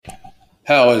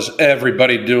How is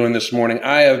everybody doing this morning?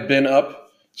 I have been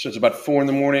up since about 4 in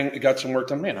the morning. I got some work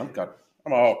done. Man, I'm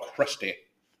all crusty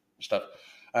and stuff.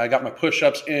 I got my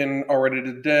push-ups in already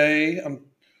today. I'm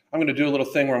going to do a little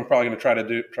thing where I'm probably going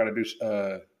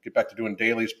to get back to doing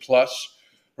dailies. Plus,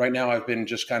 right now I've been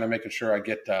just kind of making sure I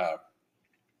get my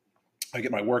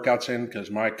workouts in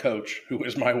because my coach, who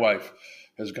is my wife,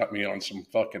 has got me on some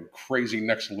fucking crazy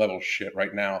next level shit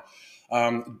right now.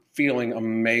 Feeling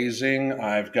amazing.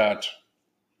 I've got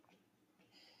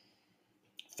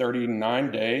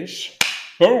 39 days.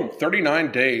 Boom,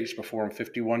 39 days before I'm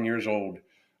 51 years old.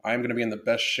 I'm going to be in the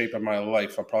best shape of my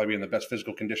life. I'll probably be in the best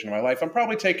physical condition of my life. I'm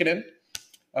probably taking in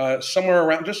somewhere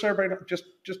around, just so everybody, just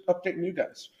updating you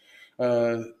guys.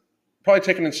 Probably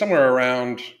taking in somewhere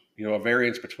around, a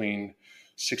variance between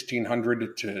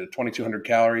 1,600 to 2,200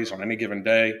 calories on any given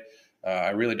day.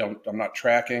 I'm not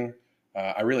tracking.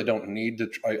 I really don't need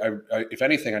to. If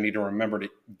anything, I need to remember to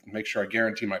make sure I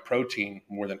guarantee my protein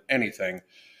more than anything,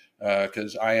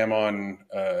 because I am on.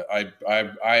 I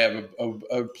have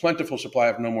a plentiful supply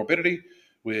of no morbidity,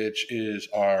 which is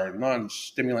our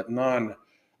non-stimulant,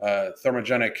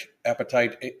 non-thermogenic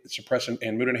appetite suppressant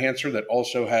and mood enhancer that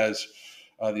also has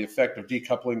the effect of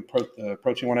decoupling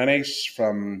protein 1-enase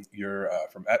from your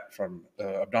from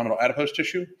abdominal adipose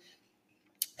tissue.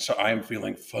 So I am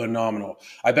feeling phenomenal.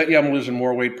 I bet you I'm losing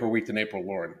more weight per week than April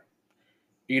Lauren.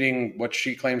 Eating what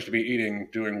she claims to be eating,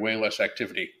 doing way less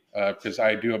activity. Because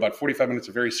I do about 45 minutes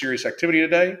of very serious activity a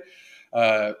day,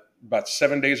 about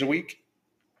 7 days a week.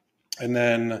 And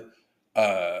then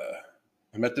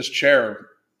I'm at this chair,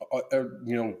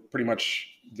 pretty much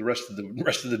the rest of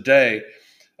the day.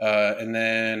 And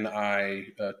then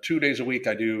 2 days a week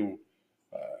I do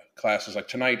classes. Like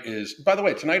tonight is, by the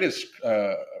way,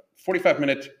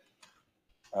 45-minute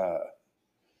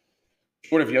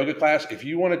short of yoga class. If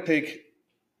you want to take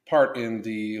part in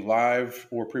the live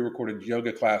or pre-recorded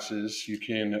yoga classes, you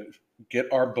can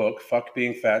get our book, Fuck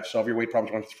Being Fat, Solve Your Weight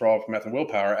Problems Once for All with Meth and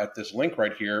Willpower, at this link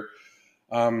right here.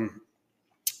 And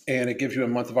it gives you a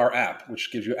month of our app,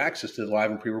 which gives you access to the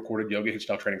live and pre-recorded yoga HIIT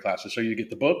style training classes. So you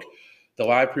get the book, the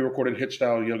live pre-recorded HIIT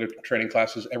style yoga training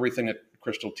classes, everything that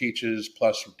Crystal teaches,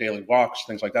 plus daily walks,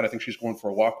 things like that. I think she's going for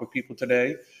a walk with people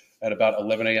today at about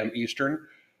 11 a.m. Eastern.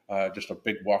 Just a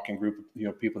big walking group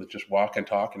of people that just walk and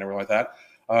talk and everything like that.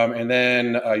 And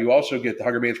then you also get the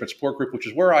Hunger Management Support Group, which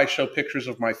is where I show pictures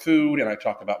of my food and I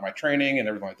talk about my training and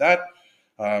everything like that.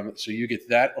 So you get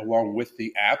that along with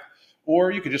the app.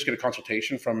 Or you could just get a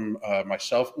consultation from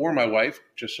myself or my wife,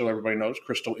 just so everybody knows.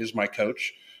 Crystal is my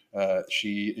coach.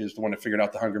 She is the one that figured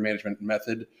out the hunger management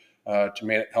method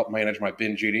to help manage my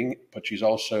binge eating, but she's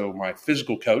also my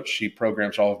physical coach. She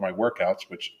programs all of my workouts,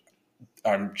 which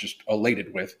I'm just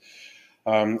elated with.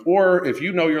 Or if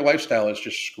you know your lifestyle is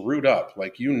just screwed up,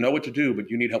 like you know what to do, but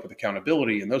you need help with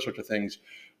accountability and those sorts of things,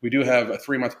 we do have a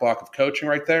 3-month block of coaching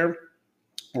right there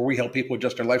where we help people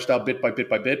adjust their lifestyle bit by bit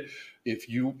by bit. If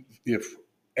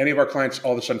any of our clients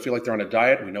all of a sudden feel like they're on a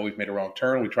diet, we know we've made a wrong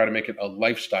turn. We try to make it a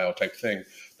lifestyle type thing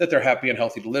that they're happy and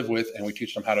healthy to live with, and we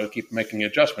teach them how to keep making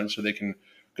adjustments so they can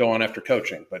go on after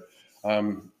coaching. But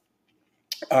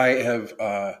I have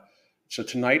so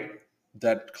tonight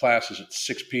that class is at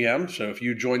 6 p.m. So if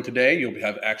you join today, you'll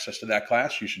have access to that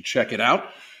class. You should check it out.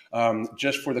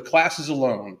 Just for the classes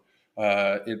alone,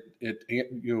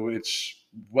 it's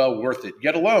well worth it.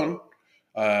 Yet alone,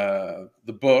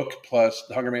 the book plus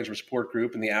the Hunger Management Support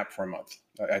Group and the app for a month.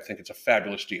 I think it's a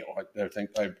fabulous deal. I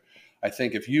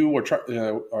think if you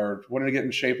are wanting to get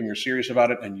in shape and you're serious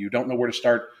about it and you don't know where to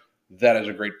start, that is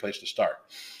a great place to start.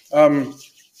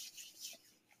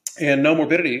 And No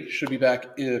Morbidity should be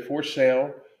back for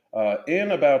sale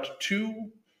in about 2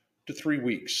 to 3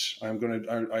 weeks.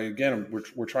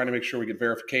 We're trying to make sure we get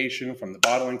verification from the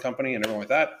bottling company and everything like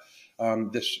that.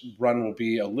 This run will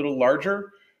be a little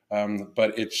larger,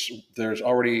 but there's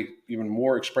already even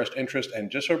more expressed interest.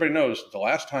 And just so everybody knows, the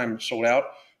last time it sold out,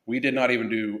 we did not even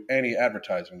do any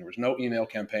advertising. There was no email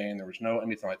campaign. There was no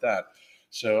anything like that.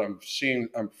 So I'm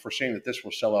foreseeing that this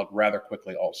will sell out rather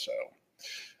quickly also.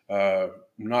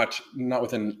 Not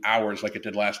within hours like it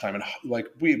did last time. And like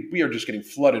we are just getting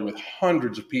flooded with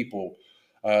hundreds of people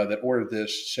that ordered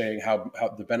this saying how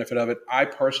the benefit of it. I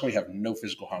personally have no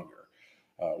physical hunger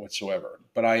whatsoever,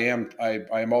 but I am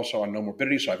also on no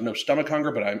morbidity, so I have no stomach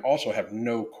hunger, but I also have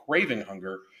no craving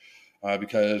hunger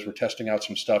because we're testing out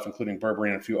some stuff, including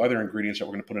berberine and a few other ingredients that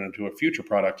we're going to put into a future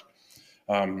product.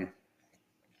 I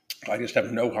just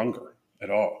have no hunger at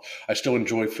all. I still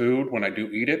enjoy food when I do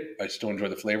eat it. I still enjoy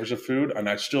the flavors of food, and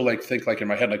I still think in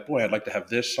my head, boy, I'd like to have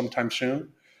this sometime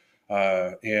soon.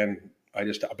 But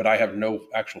I have no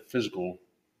actual physical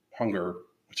hunger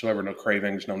whatsoever, no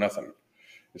cravings, no nothing.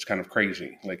 It's kind of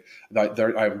crazy. Like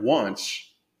I have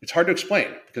wants. It's hard to explain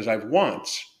because I have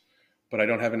wants, but I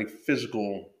don't have any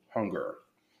physical hunger.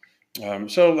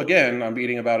 So again, I'm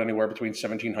eating about anywhere between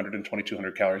 1,700 and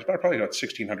 2,200 calories, but probably about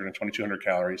 1,600 and 2,200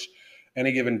 calories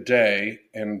any given day.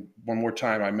 And one more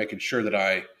time, I'm making sure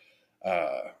that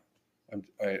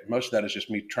most of that is just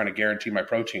me trying to guarantee my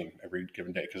protein every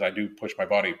given day because I do push my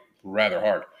body rather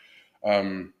hard.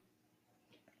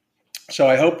 So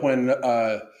I hope when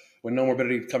No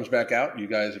Morbidity comes back out, you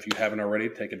guys, if you haven't already,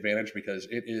 take advantage because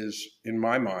it is, in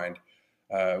my mind,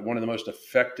 one of the most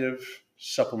effective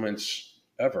supplements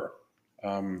ever.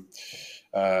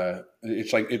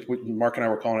 It's like Mark and I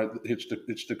were calling it.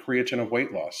 It's the creatine of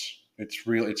weight loss. It's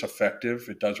effective.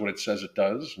 It does what it says it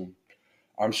does, and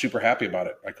I'm super happy about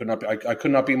it. I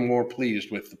could not be more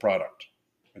pleased with the product.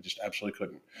 I just absolutely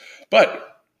couldn't.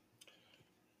 But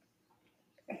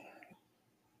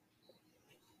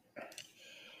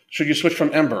should you switch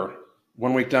from Ember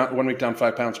 1 week down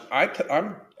 5 pounds? I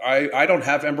don't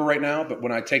have Ember right now, but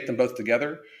when I take them both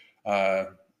together,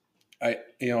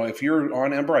 if you're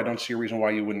on Ember, I don't see a reason why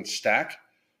you wouldn't stack.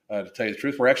 To tell you the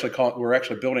truth, we're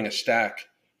actually building a stack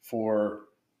for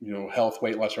health,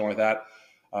 weight loss, or like that,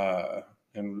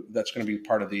 and that's going to be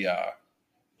part of the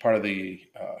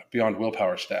Beyond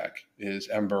Willpower stack is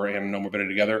Ember and No Morbidity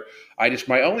together.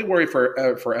 My only worry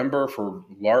for Ember for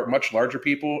much larger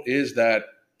people is that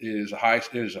it is a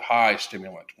high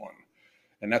stimulant one,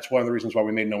 and that's one of the reasons why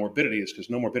we made No Morbidity is because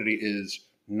No Morbidity is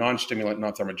non-stimulant,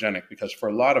 non-thermogenic. Because for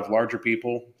a lot of larger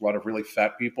people, a lot of really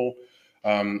fat people,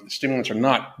 stimulants are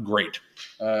not great.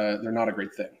 They're not a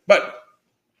great thing. But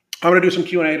I'm going to do some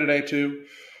Q&A today too,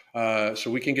 so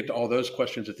we can get to all those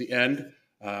questions at the end.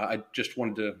 I just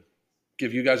wanted to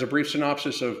give you guys a brief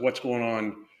synopsis of what's going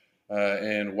on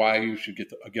and why you should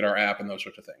get our app and those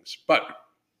sorts of things. But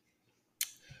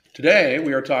today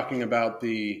we are talking about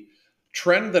the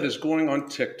trend that is going on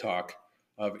TikTok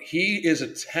of he is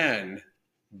a 10,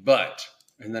 but,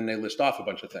 and then they list off a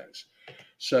bunch of things.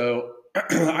 So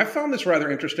I found this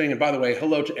rather interesting. And by the way,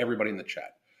 hello to everybody in the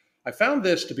chat. I found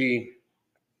this to be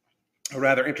a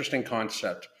rather interesting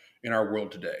concept in our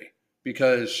world today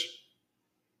because,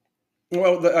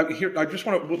 well, here I just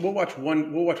want to. We'll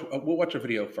watch a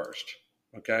video first.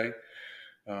 Okay.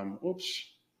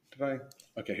 Whoops. Did I?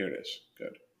 Okay, here it is.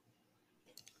 Good.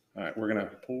 All right, we're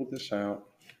gonna pull this out.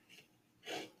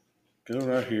 Go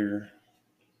right here.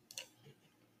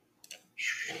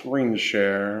 Screen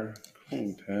share.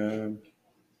 Cool tab.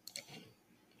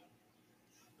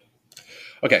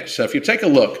 Okay, so if you take a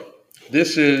look,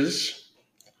 this is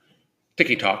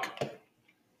TikTok,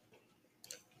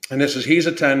 and this is he's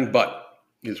a 10, but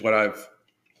is what I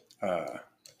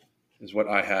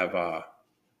have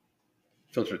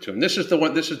filtered to him. This is the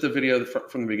one. This is the video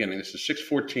from the beginning. This is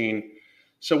 6:14.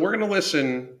 So we're going to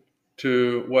listen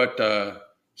to what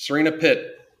Serena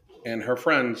Pitt and her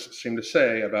friends seem to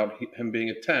say about him being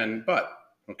a 10, but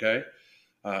okay.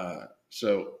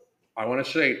 So I want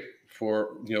to say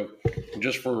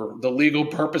just for the legal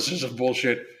purposes of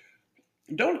bullshit,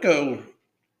 don't go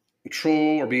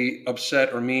troll or be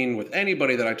upset or mean with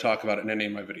anybody that I talk about in any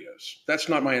of my videos. That's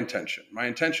not my intention. My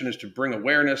intention is to bring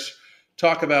awareness,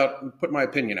 talk about, put my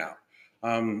opinion out.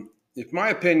 If my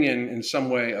opinion in some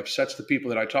way upsets the people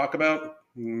that I talk about,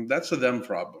 that's a them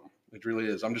problem. It really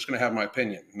is. I'm just going to have my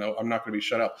opinion. No, I'm not going to be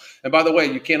shut up. And by the way,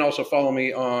 you can also follow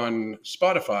me on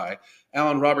Spotify,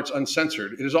 Alan Roberts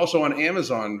Uncensored. It is also on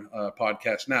Amazon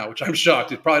podcast now, which I'm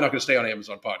shocked. It's probably not going to stay on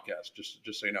Amazon podcast, just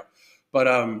so you know. But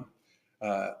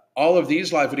all of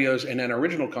these live videos and then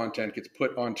original content gets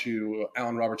put onto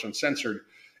Alan Roberts Uncensored.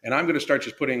 And I'm going to start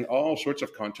just putting all sorts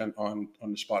of content on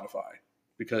the Spotify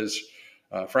because,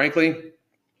 frankly,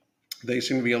 they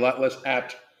seem to be a lot less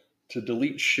apt to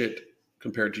delete shit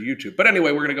compared to YouTube. But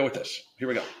anyway, we're going to go with this. Here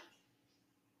we go.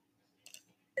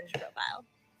 Profile.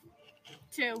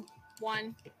 2,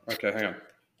 1. Okay, hang on.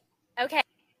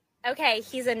 Okay,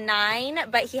 he's a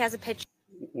 9, but he has a picture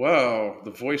Wow,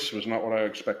 the voice was not what I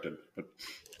expected. But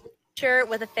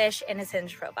with a fish in his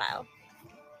Hinge profile.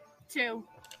 2,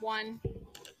 1.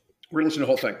 We're listening to the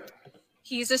whole thing.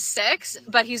 He's a 6,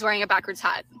 but he's wearing a backwards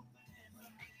hat.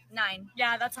 9.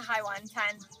 Yeah, that's a high one.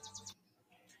 10.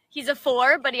 He's a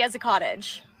 4, but he has a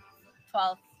cottage.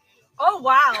 12. Oh,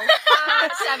 wow.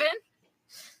 7.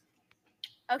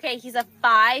 Okay, he's a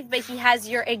 5, but he has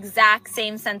your exact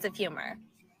same sense of humor.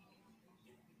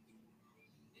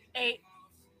 8.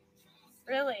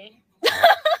 Really? 5.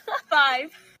 Let me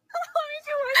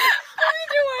do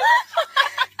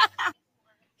it.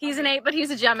 He's an 8, but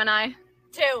he's a Gemini.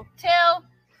 2.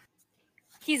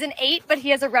 He's an 8, but he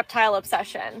has a reptile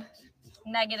obsession.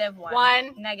 -1.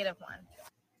 1. -1.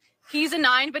 He's a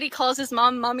 9, but he calls his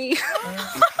mom Mummy. 1,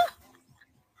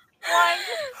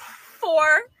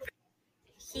 4.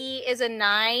 He is a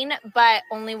 9, but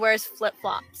only wears flip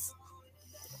flops.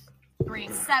 3,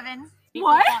 7.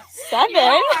 What? 7?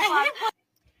 Yeah.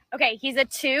 Okay, he's a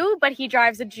 2, but he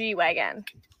drives a G-Wagon.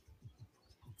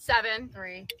 7.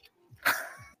 3.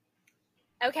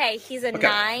 Okay, he's a Okay.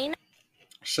 9.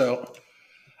 So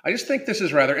I just think this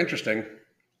is rather interesting.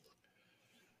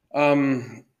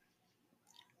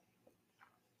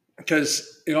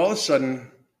 Because it all of a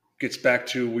sudden gets back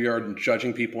to we are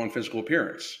judging people on physical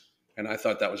appearance. And I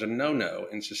thought that was a no-no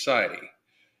in society.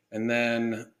 And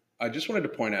then I just wanted to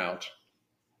point out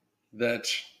that,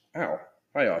 ow,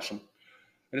 hi, awesome.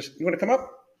 You want to come up?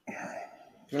 You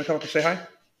want to come up and say hi?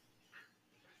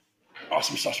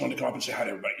 Awesome sauce wanted to come up and say hi to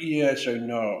everybody. Yes, I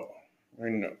know. I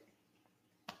know.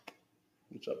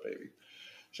 What's up, baby?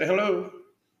 Say hello.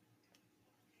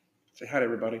 Say hi to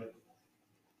everybody.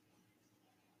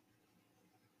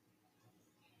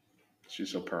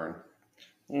 She's so purring.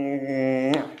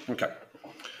 Okay.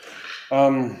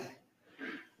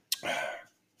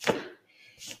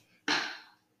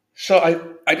 So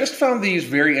I just found these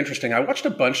very interesting. I watched a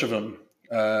bunch of them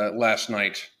last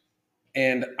night,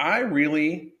 and I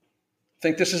really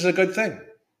think this is a good thing.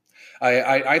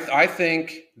 I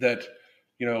think that,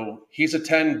 you know, he's a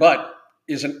 10 but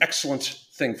is an excellent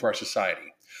thing for our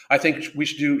society. I think we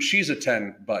should do she's a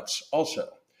 10 buts also,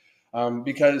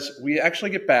 because we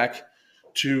actually get back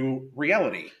to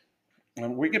reality.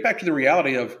 We get back to the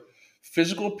reality of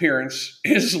physical appearance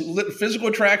physical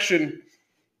attraction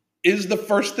is the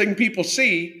first thing people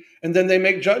see, and then they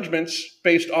make judgments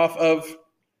based off of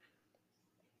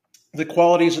the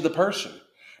qualities of the person.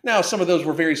 Now, some of those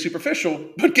were very superficial,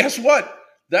 but guess what?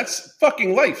 That's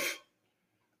fucking life.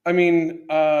 I mean,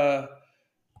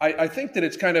 I think that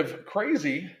it's kind of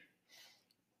crazy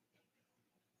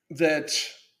that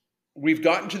we've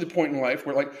gotten to the point in life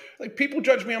where like people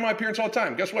judge me on my appearance all the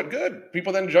time. Guess what? Good.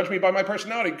 People then judge me by my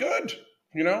personality. Good.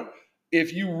 You know,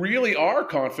 if you really are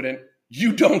confident,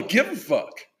 you don't give a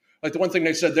fuck. Like the one thing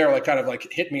they said there, like kind of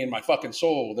like hit me in my fucking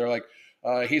soul. They're like,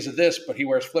 he's a this, but he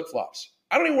wears flip-flops.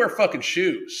 I don't even wear fucking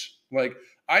shoes. Like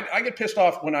I get pissed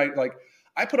off when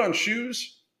I put on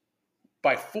shoes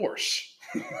by force.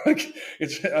 Like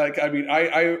it's like, I mean,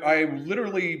 I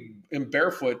literally am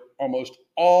barefoot almost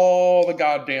all the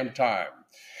goddamn time.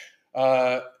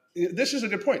 This is a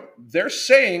good point. They're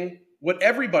saying what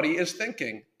everybody is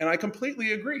thinking, and I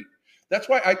completely agree. That's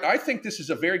why I think this is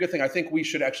a very good thing. I think we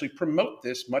should actually promote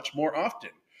this much more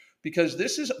often, because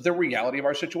this is the reality of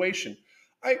our situation.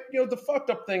 The fucked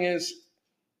up thing is,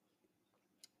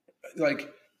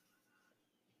 like,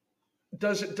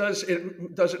 does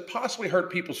it possibly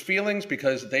hurt people's feelings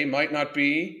because they might not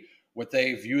be what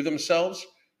they view themselves?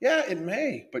 Yeah, it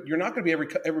may, but you're not going to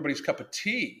be everybody's cup of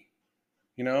tea,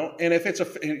 you know. And if it's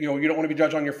you don't want to be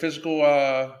judged on your physical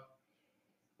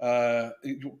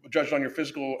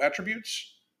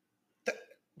attributes,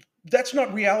 that's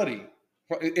not reality.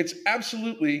 It's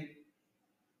absolutely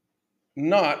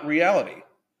not reality.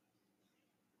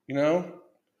 You know,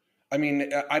 I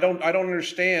mean, I don't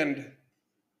understand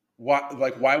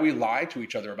why we lie to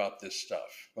each other about this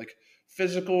stuff. Like,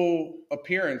 physical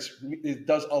appearance, it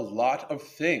does a lot of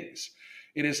thlike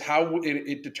it is how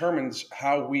it determines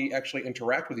how we actually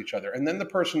interact with each other, and then the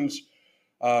person's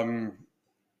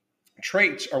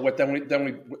traits are what then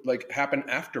we like happen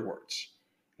afterwards.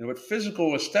 You know, but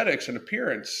physical aesthetics and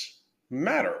appearance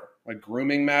matter. Like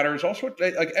grooming matters. Also,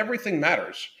 like everything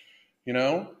matters. You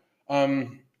know.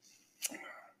 Some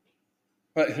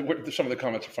of the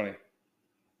comments are funny.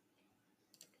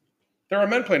 There are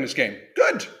men playing this game.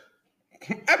 Good.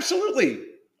 Absolutely.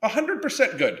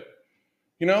 100% good.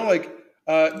 You know, like,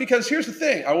 because here's the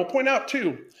thing. I will point out,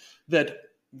 too, that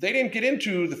they didn't get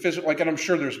into the physical, like, and I'm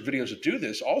sure there's videos that do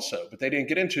this also, but they didn't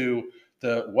get into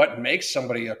what makes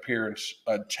somebody appearance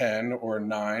a 10 or a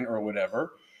 9 or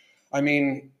whatever. I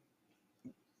mean,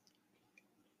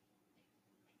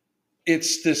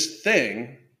 it's this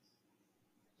thing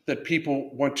that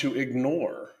people want to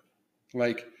ignore.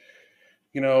 Like,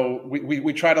 you know,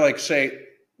 we try to like say,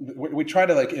 we try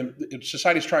to like,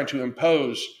 society's trying to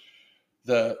impose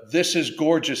this is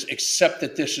gorgeous, except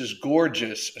that this is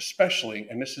gorgeous, especially,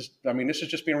 and this is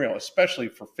just being real, especially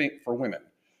for women.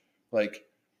 Like,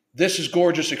 this is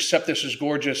gorgeous, except this is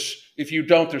gorgeous. If you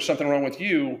don't, there's something wrong with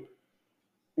you.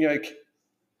 You know, like,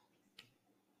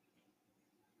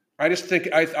 I just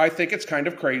think, I think it's kind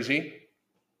of crazy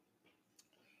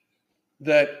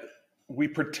that we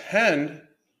pretend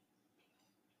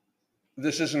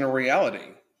this isn't a reality.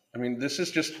 I mean, this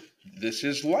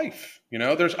is life. You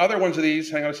know, there's other ones of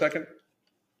these. Hang on a second.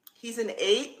 He's an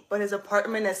 8, but his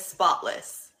apartment is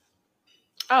spotless.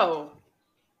 Oh,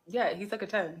 yeah, he's like a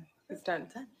 10. He's 10.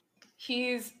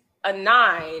 He's a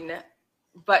 9,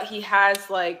 but he has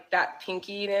like that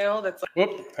pinky nail that's like.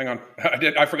 Whoop, hang on.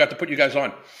 I forgot to put you guys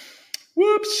on.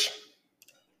 Whoops.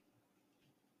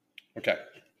 Okay.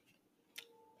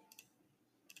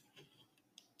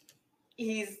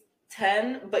 He's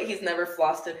 10, but he's never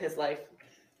flossed in his life.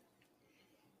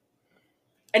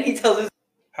 And he tells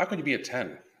How could you be a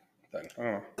 10 then? I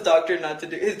don't know. his doctor not to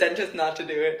do, his dentist not to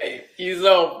do it. He's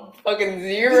a fucking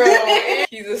 0.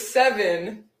 He's a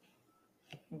 7,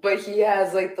 but he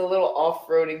has like the little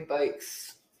off-roading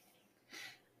bikes.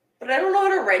 But I don't know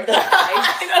how to ride the bikes.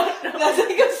 I don't know. That's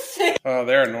like a 6. Oh,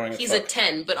 they're annoying. He's a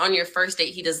 10, but on your first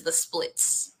date, he does the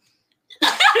splits.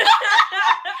 0.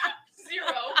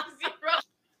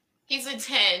 He's a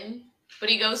 10, but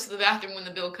he goes to the bathroom when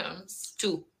the bill comes.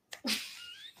 2.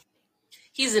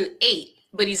 He's an 8,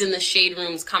 but he's in the Shade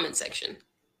Room's comment section.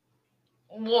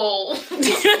 Whoa.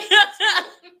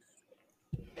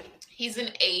 He's an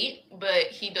 8, but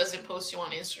he doesn't post you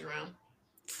on Instagram.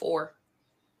 4.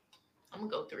 I'm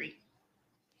gonna go 3.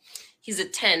 He's a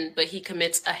 10, but he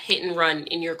commits a hit and run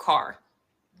in your car.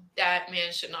 That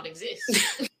man should not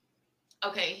exist.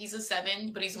 Okay, he's a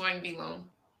 7, but he's wearing B-Lone.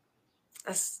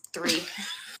 That's 3.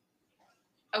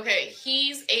 Okay,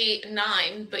 he's a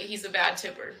 9, but he's a bad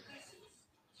tipper.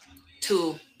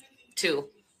 2.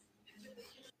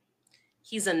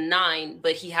 He's a 9,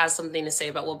 but he has something to say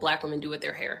about what Black women do with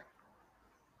their hair.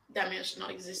 That man should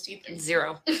not exist either.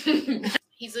 0.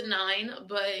 He's a 9,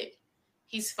 but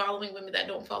he's following women that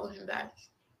don't follow him back.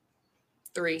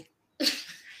 3.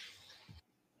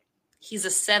 He's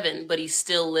a 7, but he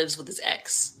still lives with his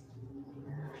ex.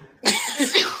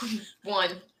 1.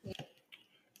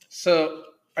 So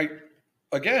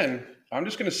I'm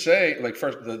just gonna say, like,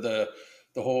 first the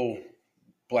whole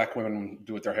Black women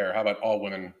do with their hair. How about all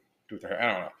women do with their hair?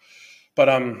 I don't know.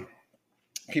 But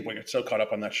people get so caught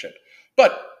up on that shit.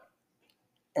 But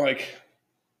like,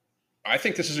 I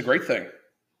think this is a great thing.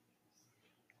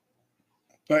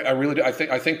 I really do. I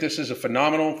think this is a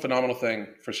phenomenal thing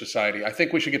for society. I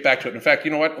think we should get back to it. In fact,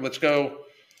 you know what? Let's go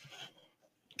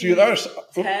to the other side.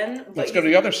 10. Let's go to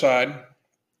the other side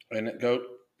and go.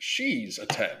 She's a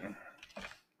 10.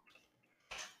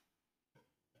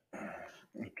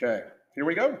 Okay, here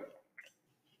we go.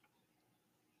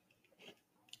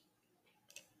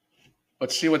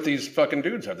 Let's see what these fucking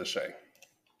dudes have to say.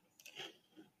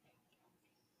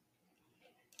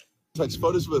 Takes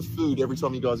photos of her food every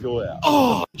time you guys go out.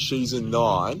 Oh, she's a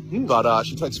 9, but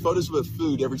she takes photos of her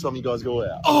food every time you guys go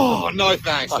out. Oh, no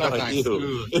thanks, no Oh, thanks. ew.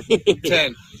 Ooh.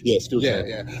 10. Yeah, still Yeah,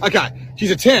 10. yeah. Okay, she's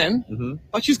a 10,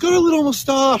 but she's got a little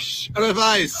moustache on her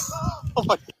face. Oh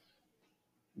my.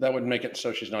 That would make it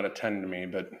so she's not a 10 to me,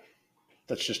 but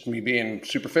that's just me being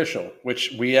superficial,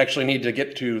 which we actually need to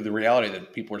get to the reality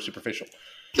that people are superficial.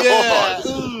 Yeah.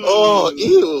 Oh,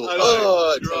 ew. I know.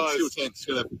 Oh, Gross. still 10. It's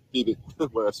going to be a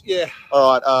bit worse. Yeah.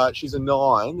 All right, she's a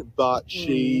 9, but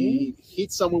she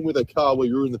hit someone with a car where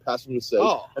you were in the passenger seat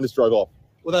and just drove off.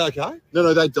 Were they okay?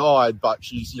 No, they died, but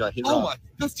she's, hit and Oh run. my,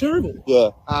 that's terrible.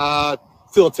 Yeah.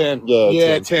 Still a 10.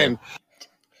 Yeah, 10.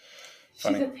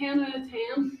 Funny. She's a 10 out of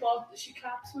 10, but she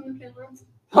caps when the pin lands.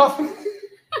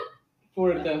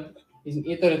 4 out of 10. He's an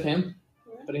 8 out of 10,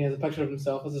 but he has a picture of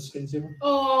himself as a screensaver.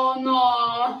 Oh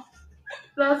no,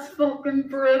 that's fucking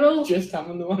brutal. Just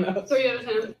having the one out. 3 out of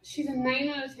 10. She's a 9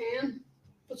 out of 10,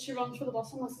 but she runs for the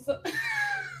bus and misses it.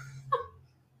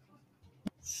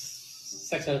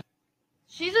 6 out of 10.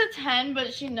 She's a 10,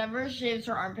 but she never shaves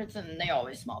her armpits and they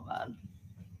always smell bad.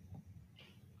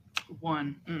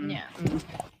 1. Yeah.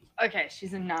 Okay,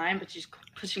 she's a 9, but she's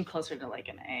pushing closer to like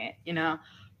an 8,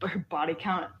 But her body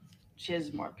count, she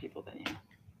has more people than you.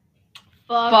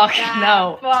 Fuck that.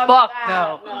 no. Fuck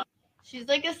no. She's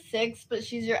like a 6, but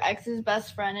she's your ex's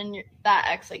best friend, and that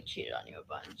ex like cheated on you a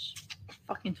bunch.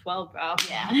 Fucking 12, bro.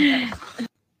 Yeah.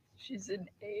 She's an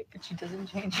 8, but she doesn't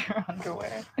change her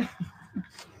underwear.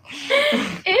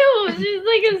 Ew, she's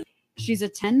like a. She's a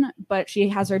 10, but she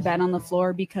has her bed on the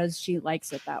floor because she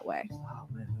likes it that way. Oh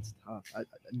man, that's tough.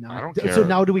 I don't care. So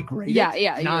now do we grade Yeah, it?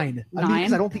 yeah. 9. I mean, 'cause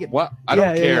 9. I don't think it. What? I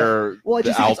don't care Well, I the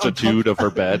just think it's altitude of her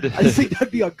bed. I just think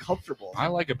that'd be uncomfortable. I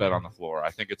like a bed on the floor.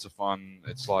 I think it's a fun.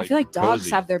 It's like I feel like dogs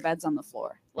cozy. have their beds on the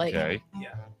floor. Like, Okay.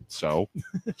 Yeah. So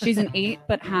she's an 8,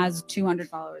 but has 200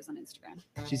 followers on Instagram.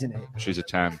 She's an 8. she's a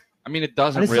 10. I mean, it I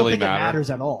doesn't just really don't think matter. it matters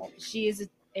at all. She is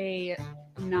a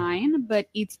 9, but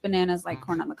eats bananas like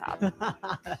corn on the cob.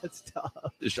 That's tough.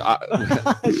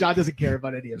 I- Sean doesn't care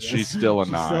about any of this. She's still a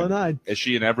She's 9. still a 9. Is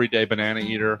she an everyday banana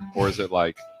eater, or is it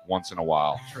like once in a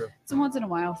while. It's a once in a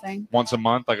while thing. Once a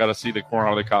month, I got to see the corn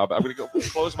on the cob. I'm going to go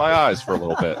close my eyes for a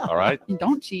little bit. All right. You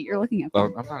don't cheat. You're looking at Oh,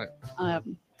 them. I'm not.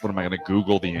 Um, What am I going to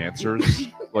Google the answers?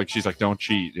 Like she's like, don't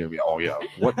cheat. You'll be, oh yeah.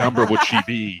 What number would she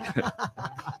be?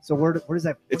 So where does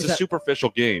that? It's a that, superficial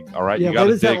game. All right. Yeah, You got where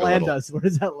to does dig that a land little. us? Where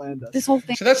does that land us? This whole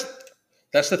thing. So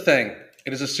that's the thing.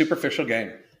 It is a superficial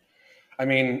game. I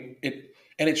mean,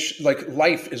 it's like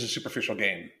life is a superficial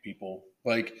game, people.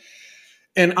 Like,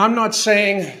 and I'm not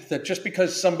saying that just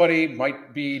because somebody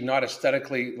might be not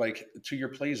aesthetically like to your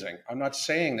pleasing, I'm not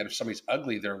saying that if somebody's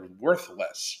ugly, they're worth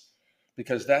less,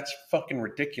 because that's fucking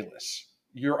ridiculous.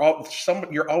 You're always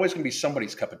going to be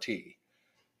somebody's cup of tea.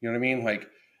 You know what I mean? Like,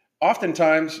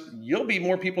 oftentimes you'll be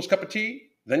more people's cup of tea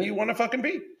than you want to fucking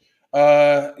be.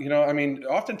 You know, I mean,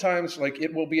 oftentimes like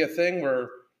it will be a thing where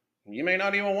you may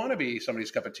not even want to be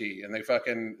somebody's cup of tea, and they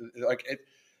fucking like it.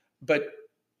 But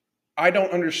I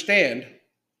don't understand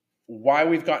why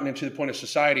we've gotten into the point of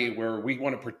society where we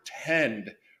want to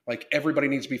pretend like everybody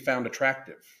needs to be found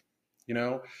attractive. You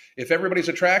know, if everybody's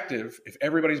attractive, if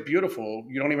everybody's beautiful,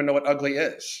 you don't even know what ugly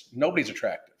is. Nobody's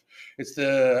attractive. It's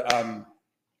from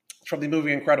the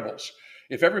movie Incredibles.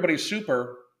 If everybody's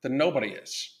super, then nobody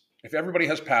is. If everybody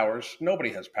has powers, nobody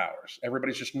has powers.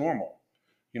 Everybody's just normal.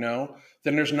 You know,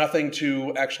 then there's nothing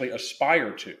to actually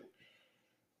aspire to.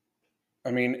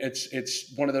 I mean,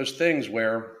 it's one of those things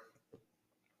where,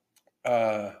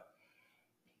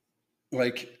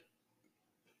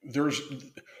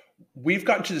 we've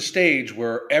gotten to the stage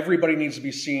where everybody needs to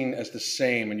be seen as the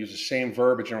same and use the same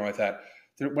verbiage and all like that.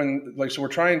 So we're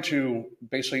trying to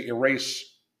basically erase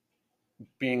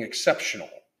being exceptional.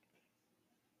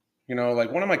 You know,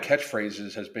 like one of my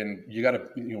catchphrases has been, you got to,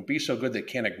 be so good they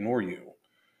can't ignore you.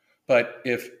 But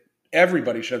if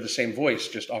everybody should have the same voice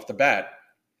just off the bat,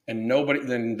 and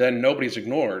then nobody's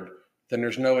ignored, then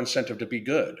there's no incentive to be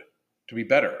good, to be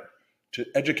better, to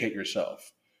educate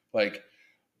yourself. Like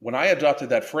when I adopted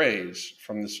that phrase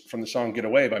from the song "Get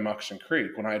Away" by Moccasin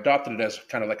Creek, when I adopted it as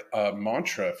kind of like a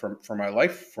mantra for my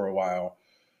life for a while,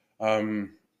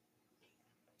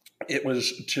 it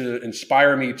was to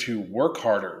inspire me to work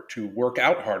harder, to work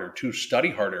out harder, to study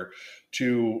harder,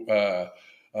 to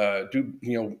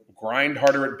grind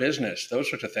harder at business, those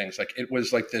sorts of things. Like it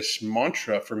was like this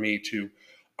mantra for me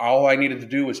all I needed to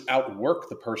do was outwork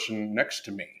the person next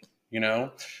to me. You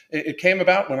know, it came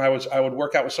about when I would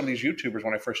work out with some of these YouTubers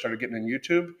when I first started getting in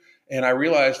YouTube. And I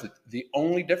realized that the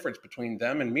only difference between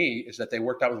them and me is that they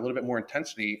worked out with a little bit more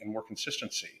intensity and more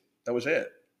consistency. That was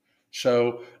it.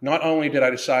 So not only did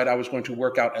I decide I was going to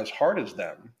work out as hard as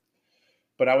them,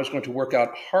 but I was going to work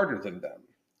out harder than them.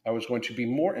 I was going to be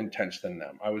more intense than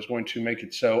them. I was going to make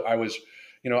it so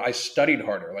I studied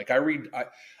harder. Like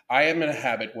I am in a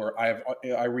habit where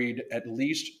I read at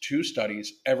least 2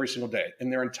 studies every single day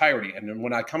in their entirety. And then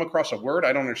when I come across a word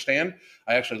I don't understand,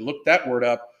 I actually look that word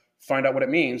up, find out what it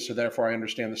means. So therefore I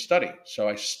understand the study. So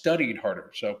I studied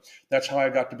harder. So that's how I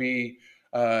got to be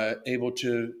able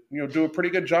to, do a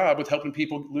pretty good job with helping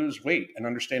people lose weight and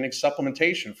understanding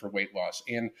supplementation for weight loss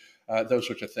and those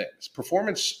sorts of things.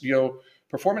 Performance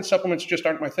supplements just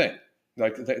aren't my thing.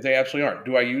 Like they absolutely aren't.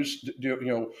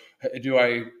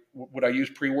 Would I use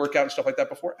pre-workout and stuff like that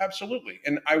before? Absolutely.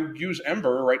 And I would use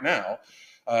Ember right now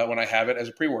when I have it as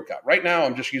a pre-workout. Right now,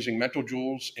 I'm just using Mental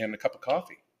Jewels and a cup of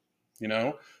coffee,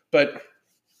 But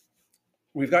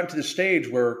we've gotten to the stage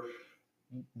where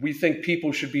we think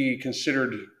people should be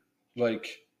considered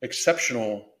like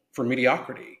exceptional for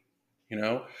mediocrity,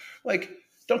 Like,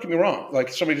 don't get me wrong. Like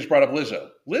somebody just brought up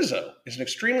Lizzo. Lizzo is an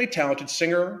extremely talented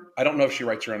singer. I don't know if she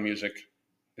writes her own music.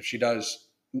 If she does,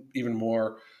 even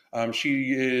more.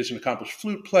 She is an accomplished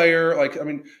flute player.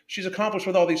 She's accomplished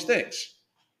with all these things.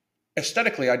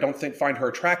 Aesthetically, I don't find her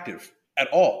attractive at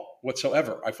all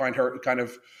whatsoever. I find her kind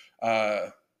of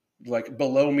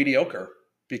below mediocre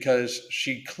because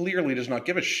she clearly does not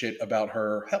give a shit about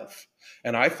her health.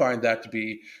 And I find that to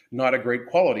be not a great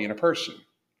quality in a person.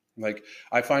 Like,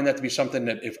 I find that to be something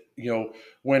that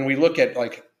when we look at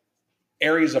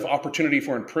areas of opportunity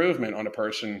for improvement on a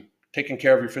person, taking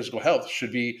care of your physical health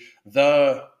should be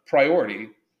the priority.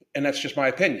 And that's just my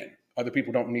opinion. Other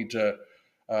people don't need to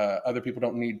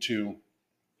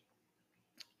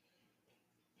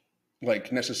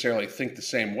necessarily think the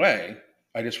same way.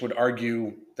 I just would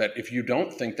argue that if you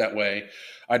don't think that way,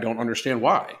 I don't understand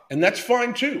why. And that's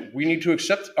fine too. We need to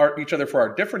accept each other for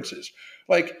our differences.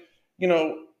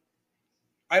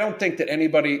 I don't think that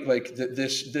anybody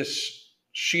this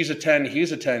she's a 10,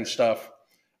 he's a 10 stuff.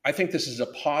 I think this is a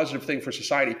positive thing for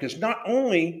society because not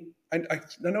only, I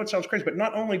know it sounds crazy, but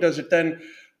not only does it then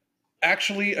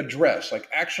actually address,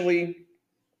 actually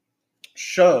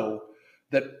show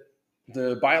that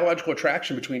the biological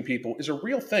attraction between people is a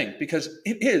real thing, because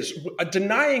it is.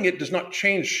 Denying it does not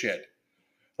change shit.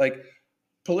 Like,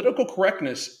 political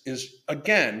correctness is,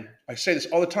 again, I say this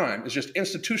all the time, is just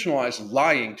institutionalized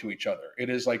lying to each other. It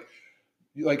is like,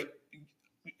 you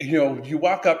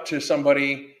walk up to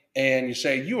somebody and you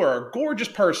say, you are a gorgeous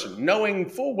person, knowing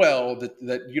full well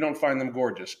that you don't find them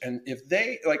gorgeous. And if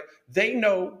they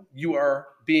know you are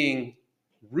being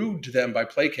rude to them by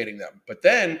placating them. But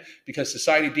then, because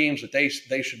society deems that they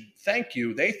should thank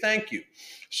you, they thank you.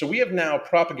 So we have now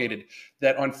propagated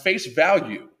that on face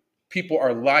value, people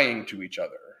are lying to each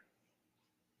other,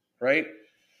 right?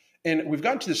 And we've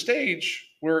gotten to the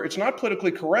stage where it's not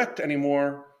politically correct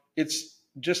anymore. It's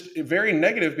just very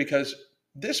negative, because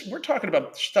we're talking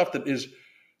about stuff that is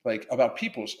like about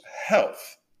people's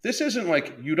health. This isn't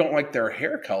like you don't like their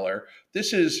hair color.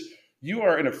 This is, you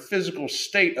are in a physical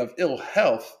state of ill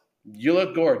health. You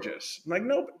look gorgeous. Like,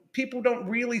 no, people don't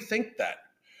really think that.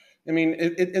 I mean,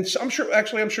 and I'm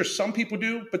sure some people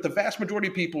do, but the vast majority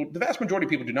of people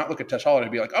do not look at Tess Holliday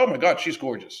and be like, oh my God, she's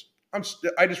gorgeous.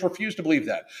 I just refuse to believe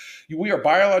that. We are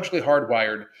biologically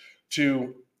hardwired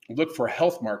to look for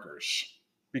health markers,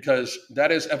 because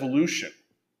that is evolution.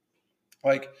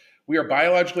 Like, we are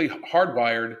biologically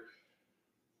hardwired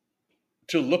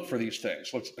to look for these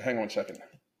things. Let's hang on a second.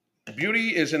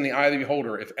 Beauty is in the eye of the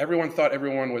beholder. If everyone thought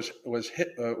everyone was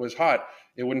hot,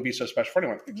 it wouldn't be so special for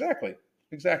anyone. Exactly.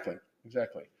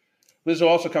 Lizzo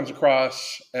also comes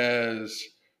across as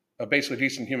a basically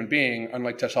decent human being,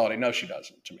 unlike Tess Holliday. No, she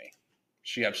doesn't, to me.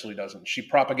 She absolutely doesn't. She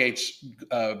propagates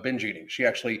binge eating. She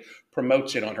actually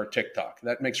promotes it on her TikTok.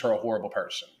 That makes her a horrible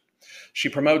person. She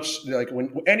promotes, like,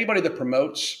 when anybody that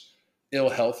promotes ill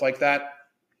health like that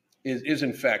is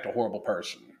in fact a horrible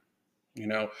person.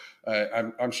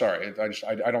 I'm sorry.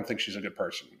 I don't think she's a good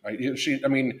person. I just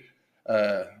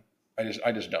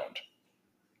don't.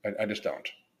 I just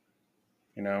don't.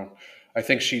 I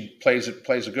think she plays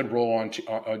a good role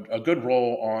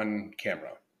on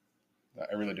camera.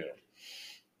 I really do.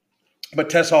 But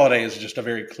Tess Holliday is just a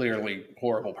very clearly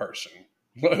horrible person.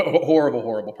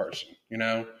 horrible person.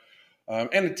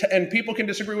 And people can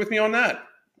disagree with me on that.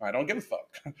 I don't give a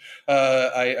fuck.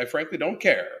 I frankly don't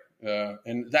care.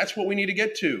 And that's what we need to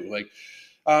get to.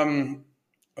 I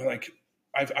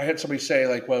had somebody say,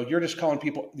 like, well, you're just calling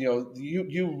people,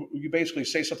 you basically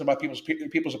say something about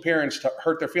people's appearance to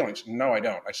hurt their feelings. No, I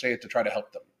don't. I say it to try to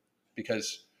help them,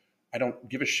 because I don't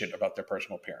give a shit about their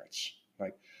personal appearance.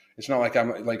 Like, it's not like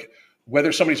I'm like,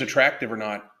 whether somebody's attractive or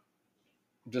not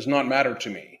does not matter to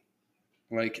me.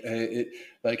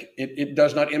 It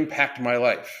does not impact my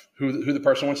life. Who the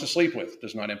person wants to sleep with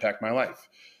does not impact my life.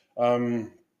 How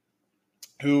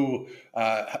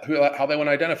they want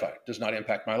to identify does not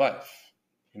impact my life.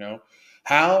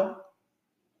 How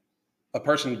a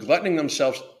person gluttoning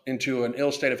themselves into an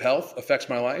ill state of health affects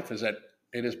my life is that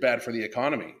it is bad for the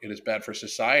economy. It is bad for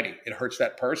society. It hurts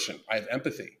that person. I have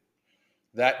empathy.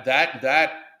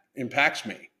 That impacts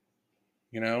me,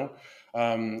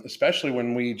 especially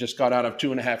when we just got out of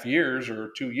 2.5 years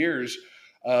or 2 years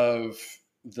of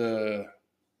a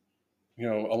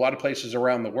lot of places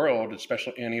around the world,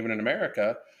 especially, and even in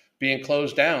America, being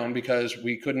closed down because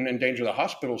we couldn't endanger the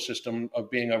hospital system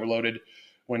of being overloaded.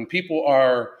 When people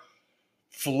are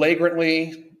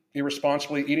flagrantly,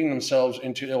 irresponsibly eating themselves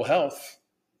into ill health,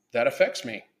 that affects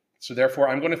me. So therefore,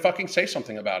 I'm going to fucking say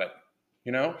something about it.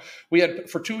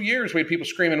 For 2 years, we had people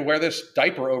screaming, wear this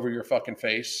diaper over your fucking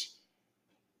face.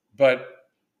 But,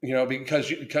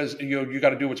 because you got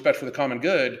to do what's best for the common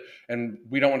good, and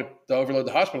we don't want to overload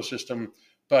the hospital system.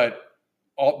 But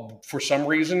for some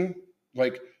reason,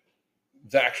 like,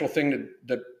 the actual thing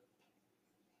that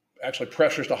actually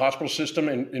pressures the hospital system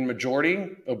in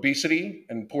majority, obesity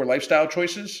and poor lifestyle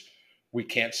choices, we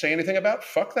can't say anything about.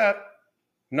 Fuck that.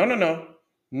 No.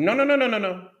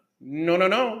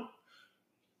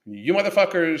 You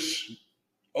motherfuckers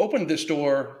opened this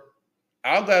door.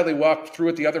 I'll gladly walk through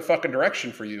it the other fucking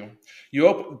direction for you.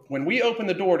 When we open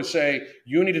the door to say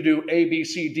you need to do A, B,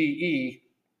 C, D, E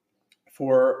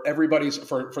for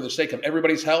the sake of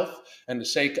everybody's health and the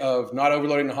sake of not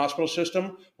overloading the hospital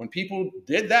system, when people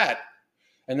did that,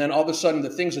 and then all of a sudden the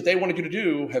things that they wanted you to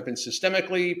do have been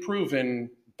systemically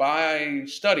proven by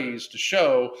studies to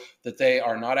show that they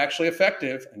are not actually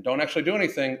effective and don't actually do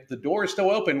anything, the door is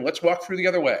still open. Let's walk through the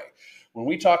other way. When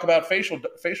we talk about facial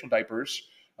diapers,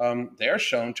 they are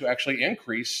shown to actually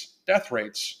increase death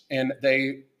rates, and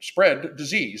they spread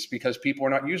disease because people are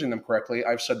not using them correctly.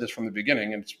 I've said this from the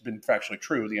beginning, and it's been factually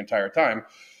true the entire time.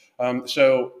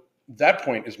 So that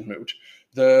point is moot.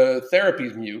 The therapy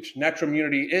is mute. Natural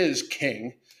immunity is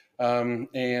king.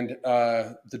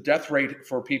 The death rate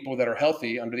for people that are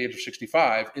healthy under the age of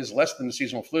 65 is less than the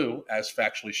seasonal flu, as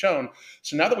factually shown.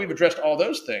 So now that we've addressed all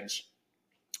those things,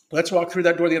 let's walk through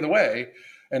that door the other way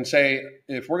and say,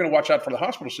 if we're going to watch out for the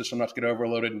hospital system not to get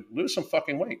overloaded, lose some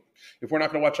fucking weight. If we're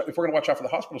going to watch out for the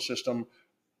hospital system,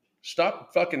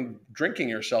 stop fucking drinking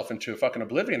yourself into fucking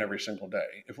oblivion every single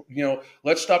day.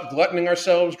 Let's stop gluttoning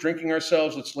ourselves, drinking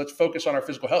ourselves. Let's focus on our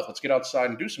physical health. Let's get outside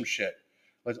and do some shit.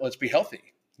 Let's be healthy.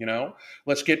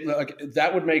 Let's get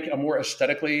that would make a more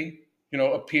aesthetically,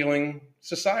 appealing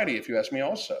society, if you ask me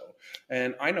also.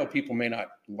 And I know people may not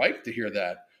like to hear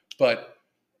that, but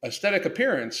aesthetic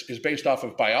appearance is based off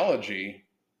of biology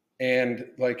and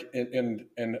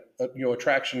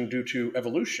attraction due to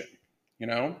evolution.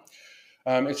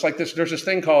 It's like this. There's this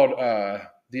thing called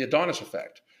the Adonis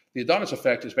effect. The Adonis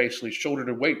effect is basically shoulder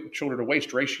to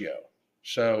waist ratio.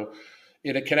 So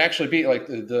it can actually be like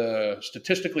the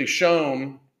statistically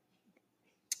shown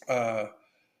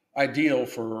ideal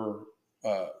for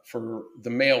the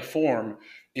male form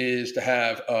is to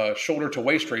have a shoulder to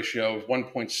waist ratio of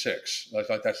 1.6.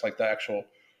 That's like the actual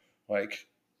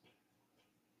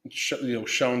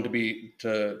shown to be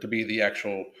the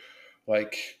actual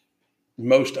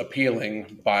most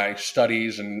appealing by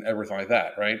studies and everything like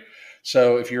that, right?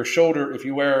 So if you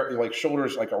wear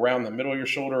shoulders around the middle of your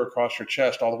shoulder, across your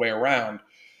chest, all the way around,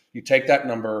 you take that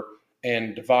number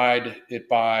and divide it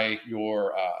by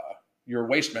your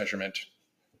waist measurement.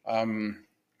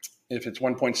 If it's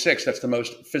 1.6, that's the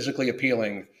most physically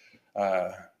appealing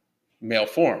male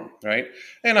form, right?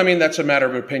 And I mean, that's a matter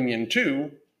of opinion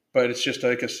too, but it's just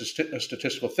like a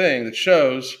statistical thing that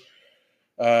shows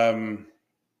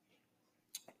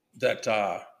that's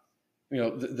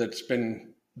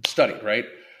been studied, right?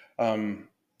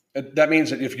 That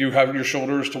means that if you have your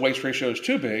shoulders to waist ratio is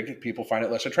too big, people find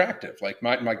it less attractive. Like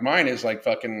mine is like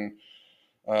fucking,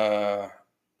 mine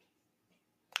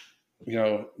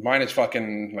is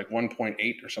fucking like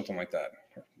 1.8 or something like that.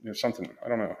 Something, I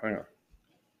don't know. Hang on.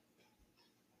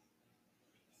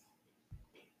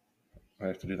 I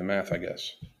have to do the math, I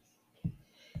guess.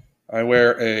 I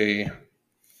wear a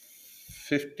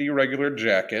 50 regular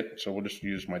jacket, so we'll just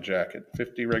use my jacket.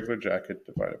 50 regular jacket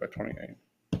divided by 28.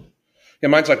 Yeah,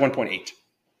 mine's like 1.8,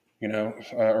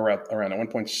 around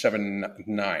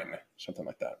 1.79, something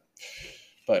like that.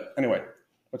 But anyway,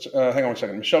 let's hang on one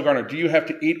second. Michelle Garner, do you have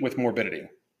to eat with morbidity?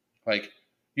 Like,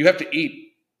 you have to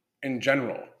eat in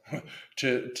general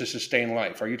to sustain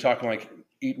life. Are you talking like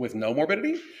eat with no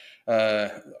morbidity?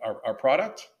 Our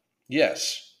product?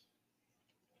 Yes.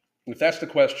 If that's the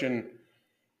question,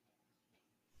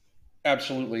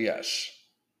 absolutely yes.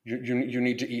 You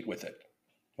need to eat with it.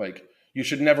 Like, you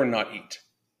should never not eat.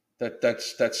 That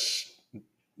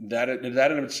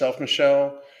in itself,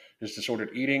 Michelle, is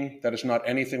disordered eating. That is not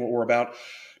anything what we're about.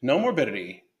 No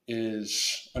Morbidity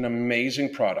is an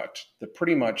amazing product that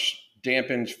pretty much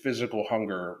dampens physical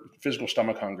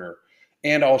stomach hunger,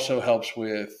 and also helps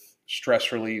with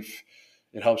stress relief.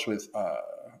 It helps with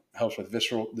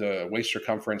the waist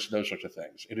circumference, those sorts of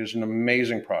things. It is an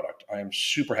amazing product. I am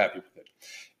super happy with it.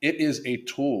 It is a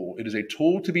tool. It is a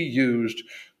tool to be used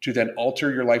to then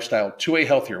alter your lifestyle to a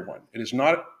healthier one. It is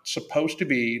not supposed to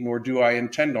be, nor do I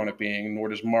intend on it being, nor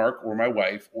does Mark or my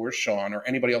wife or Sean or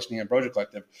anybody else in the Ambrosia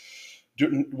Collective.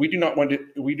 We do not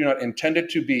intend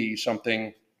it to be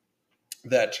something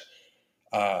that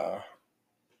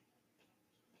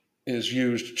is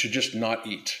used to just not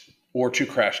eat or to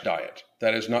crash diet.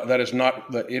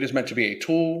 It is meant to be a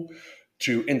tool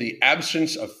to, in the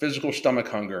absence of physical stomach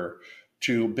hunger,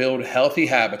 to build healthy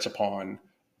habits upon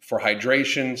for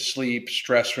hydration, sleep,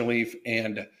 stress relief,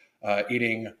 and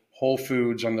eating whole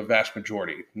foods on the vast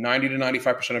majority. 90 to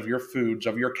 95% of your foods,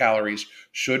 of your calories,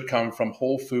 should come from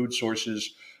whole food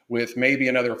sources, with maybe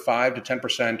another 5 to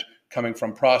 10% coming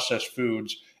from processed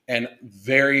foods, and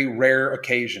very rare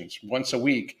occasions, once a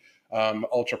week,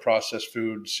 ultra processed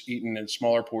foods eaten in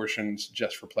smaller portions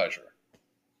just for pleasure.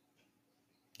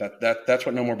 That's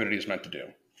what No Morbidity is meant to do.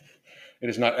 It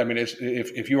is not. I mean,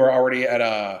 if you are already at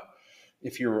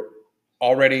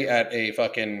a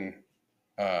fucking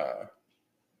a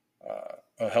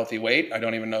healthy weight, I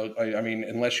don't even know. I mean,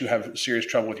 unless you have serious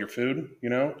trouble with your food,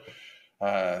 I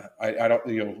don't.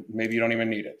 Maybe you don't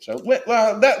even need it. So,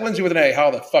 that Lindsay with an A.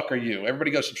 How the fuck are you? Everybody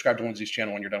go subscribe to Lindsay's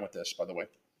channel when you're done with this. By the way,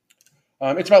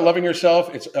 it's about loving yourself.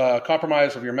 It's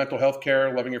compromise of your mental health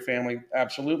care, loving your family.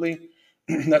 Absolutely.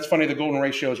 That's funny. The golden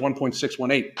ratio is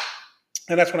 1.618.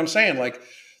 And that's what I'm saying. Like,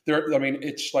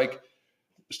 it's like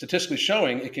statistically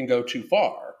showing it can go too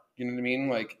far. You know what I mean?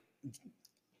 Like,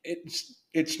 it's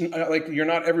like you're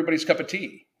not everybody's cup of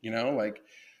tea.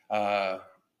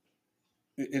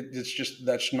 it's just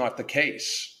that's not the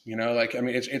case. You know, like I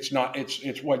mean, it's not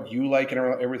it's what you like and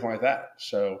everything like that.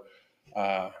 So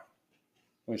let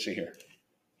me see here.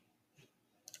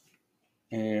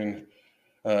 And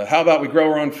how about we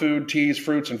grow our own food, teas,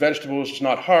 fruits, and vegetables? It's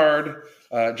not hard.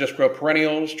 Just grow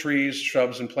perennials, trees,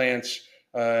 shrubs, and plants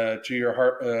to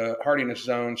your hardiness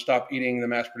zone. Stop eating the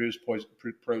mass-produced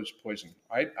poison.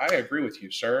 I agree with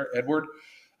you, sir, Edward.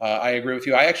 I agree with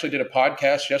you. I actually did a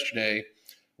podcast yesterday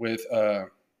with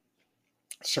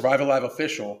Survival Live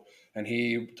official, and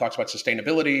he talks about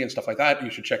sustainability and stuff like that. You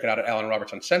should check it out at Alan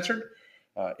Roberts Uncensored.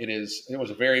 It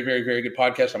was a very, very, very good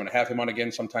podcast. I'm going to have him on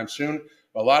again sometime soon.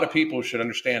 A lot of people should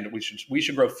understand that we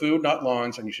should grow food, not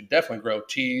lawns, and you should definitely grow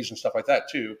teas and stuff like that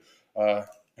too.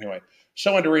 Anyway,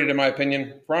 so underrated in my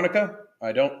opinion. Veronica,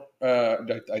 I don't.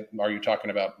 Are you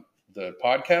talking about the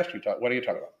podcast? What are you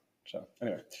talking about? So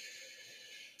anyway,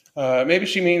 maybe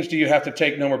she means, do you have to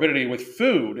take no morbidity with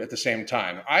food at the same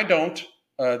time? I don't.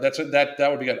 That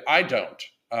would be good. I don't.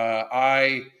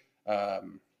 I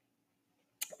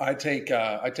take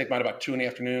mine about 2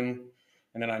 p.m,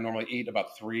 and then I normally eat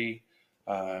about 3.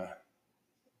 But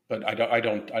I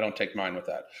don't take mine with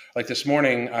that. Like this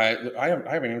morning, I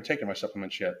haven't even taken my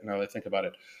supplements yet. Now that I think about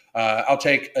it, I'll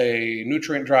take a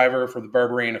nutrient driver for the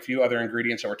berberine and a few other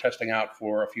ingredients that we're testing out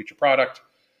for a future product,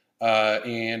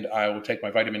 and I will take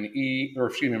my vitamin D,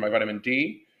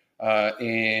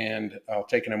 and I'll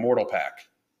take an Immortal pack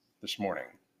this morning.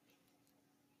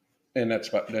 And that's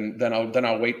about, then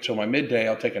I'll wait till my midday.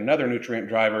 I'll take another nutrient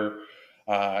driver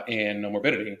and no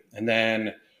morbidity, and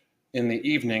then in the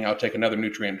evening I'll take another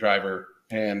nutrient driver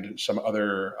and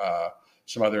the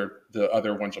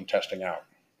other ones I'm testing out.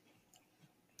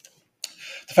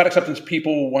 The fat acceptance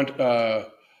people want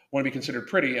to be considered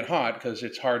pretty and hot because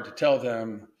it's hard to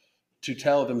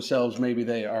tell themselves maybe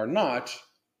they are not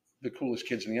the coolest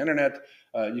kids on the internet.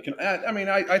 You can add. I mean,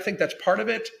 I think that's part of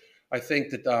it. I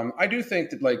think that I do think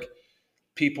that like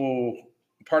people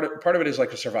part of it is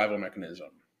like a survival mechanism.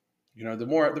 You know, the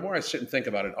more I sit and think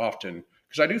about it often,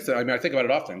 because I think about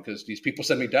it often because these people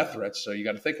send me death threats, so you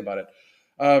got to think about it.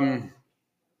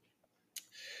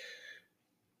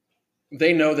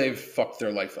 They know they've fucked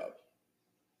their life up,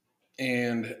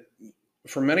 and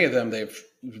for many of them,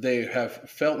 they have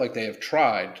felt like they have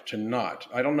tried to not.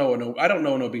 I don't know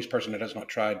an obese person that has not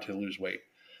tried to lose weight.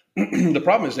 The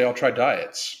problem is they all try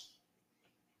diets,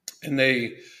 and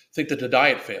they think that the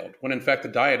diet failed, when in fact the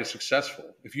diet is successful.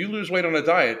 If you lose weight on a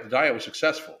diet, the diet was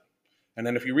successful. And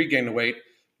then if you regain the weight,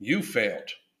 you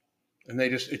failed. And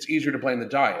it's easier to blame the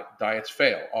diet. Diets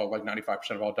fail. Like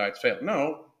 95% of all diets fail.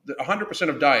 No, 100%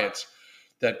 of diets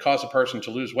that cause a person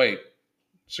to lose weight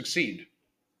succeed.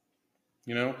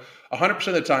 You know, 100%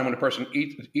 of the time when a person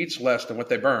eats less than what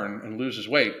they burn and loses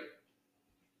weight,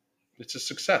 it's a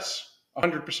success.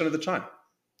 100% of the time.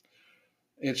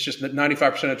 It's just that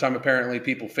 95% of the time, apparently,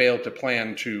 people fail to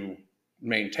plan to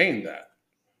maintain that,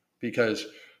 because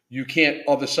you can't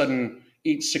all of a sudden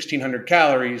eat 1,600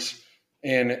 calories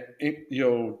and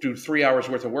do 3 hours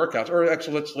worth of workouts. Or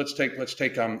actually, let's take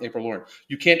April Lauren.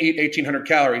 You can't eat 1,800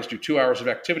 calories, do 2 hours of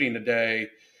activity in a day,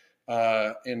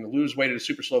 and lose weight at a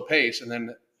super slow pace, and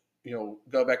then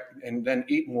go back and then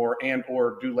eat more and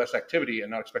or do less activity and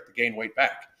not expect to gain weight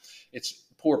back. It's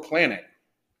poor planning.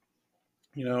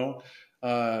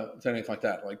 Anything like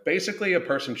that. Like basically a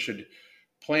person should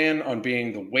plan on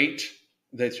being the weight.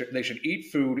 They should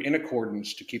eat food in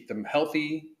accordance to keep them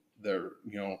healthy. They're,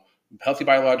 healthy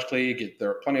biologically, get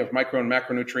there plenty of micro and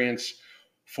macronutrients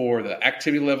for the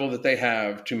activity level that they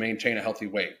have to maintain a healthy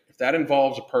weight. If that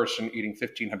involves a person eating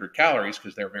 1,500 calories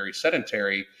because they're very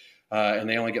sedentary and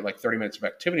they only get like 30 minutes of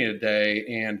activity a day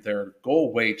and their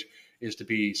goal weight is to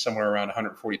be somewhere around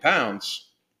 140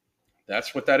 pounds,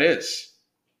 that's what that is.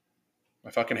 I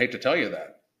fucking hate to tell you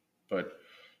that, but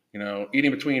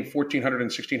eating between 1,400 and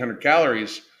 1,600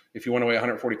 calories if you want to weigh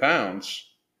 140 pounds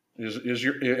is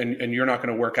and you're not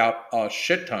going to work out a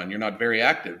shit ton. You're not very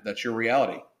active. That's your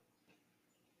reality.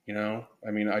 I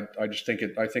mean, I just think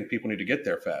I think people need to get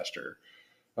there faster.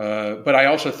 But I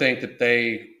also think that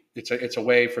it's a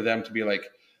way for them to be like,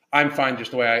 I'm fine just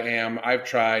the way I am. I've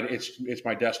tried. It's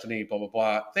my destiny. Blah blah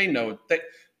blah. They know that.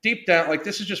 Deep down, like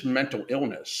this is just mental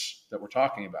illness that we're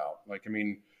talking about. Like, I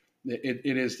mean, it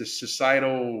is this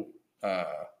societal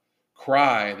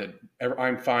cry that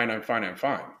I'm fine.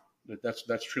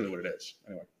 That's truly what it is.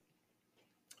 Anyway,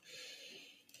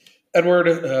 Edward,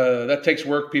 that takes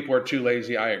work. People are too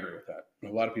lazy. I agree with that.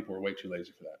 A lot of people are way too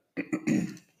lazy for that.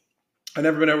 I've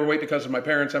never been overweight because of my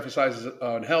parents' emphasis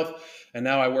on health, and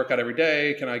now I work out every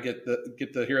day. Can I get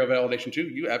the hero validation too?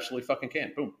 You absolutely fucking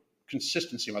can. Boom.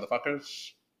 Consistency,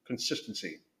 motherfuckers.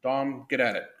 Consistency. Dom, get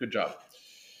at it. Good job.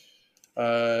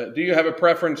 Do you have a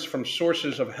preference from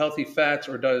sources of healthy fats,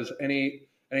 or does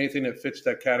anything that fits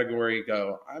that category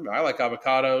go? I like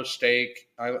avocado, steak.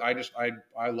 I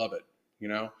love it. You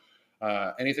know,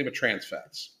 anything but trans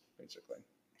fats, basically,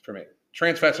 for me.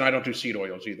 Trans fats, and I don't do seed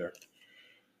oils either.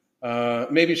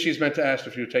 Maybe she's meant to ask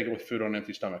if you take it with food on an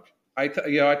empty stomach. I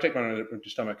take mine on an empty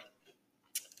stomach.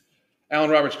 Alan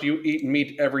Roberts, do you eat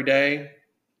meat every day?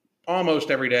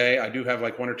 Almost every day. I do have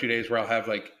like 1 or 2 days where I'll have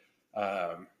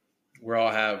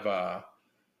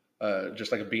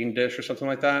just like a bean dish or something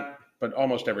like that. But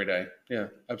almost every day. Yeah,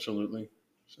 absolutely.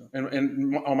 So,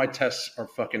 and all my tests are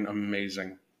fucking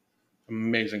amazing.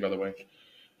 Amazing, by the way.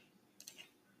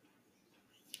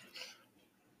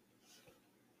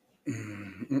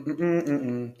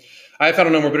 I found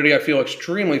a no morbidity. I feel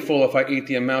extremely full if I eat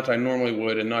the amount I normally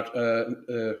would, and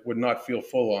would not feel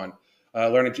full on.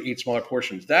 Learning to eat smaller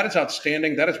portions. That is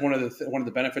outstanding. That is one of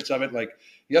the benefits of it. Like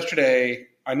yesterday,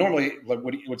 I normally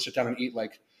would sit down and eat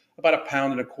like about 1.25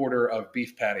 pounds of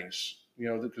beef patties. You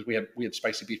know, because we had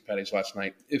spicy beef patties last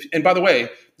night. And by the way,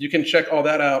 you can check all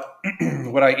that out.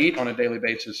 What I eat on a daily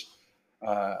basis.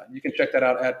 You can check that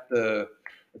out at the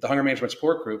Hunger Management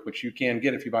Support Group, which you can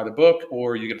get if you buy the book,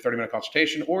 or you get a 30-minute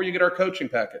consultation, or you get our coaching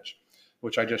package,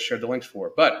 which I just shared the links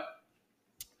for. But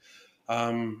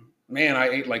man, I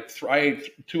ate I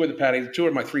ate two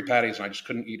of my 3 patties, and I just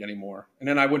couldn't eat anymore. And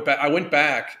then I went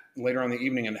back later on in the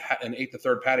evening and ate the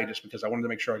 3rd patty just because I wanted to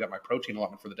make sure I got my protein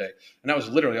allotment for the day. And that was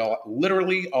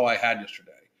literally all I had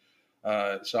yesterday.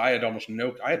 So I had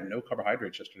no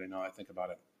carbohydrates yesterday. Now I think about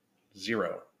it,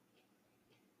 0.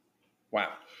 Wow.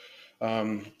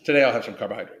 Today I'll have some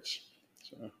carbohydrates.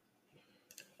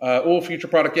 So, future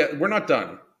product. Yeah, we're not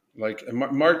done. Like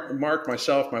Mark,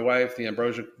 myself, my wife, the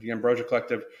Ambrosia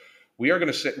Collective, we have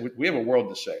a world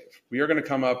to save. We are going to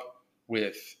come up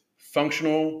with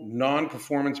functional,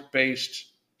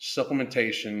 non-performance-based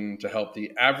supplementation to help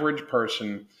the average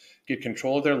person get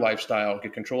control of their lifestyle,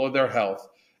 get control of their health,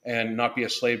 and not be a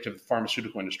slave to the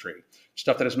pharmaceutical industry.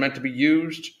 Stuff that is meant to be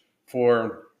used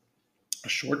for a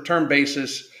short-term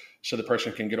basis so the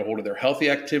person can get a hold of their healthy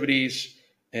activities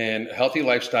and a healthy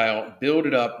lifestyle, build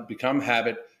it up, become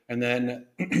habit, and then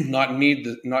not need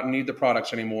the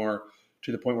products anymore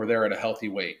to the point where they're at a healthy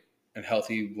weight and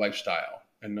healthy lifestyle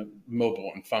and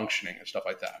mobile and functioning and stuff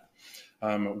like that.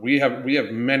 We have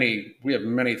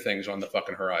many things on the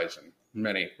fucking horizon.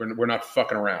 Many. We're not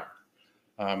fucking around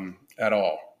at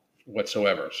all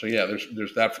whatsoever. So yeah,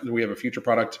 there's that. We have a future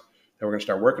product that we're going to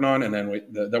start working on, and then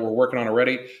that we're working on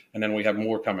already, and then we have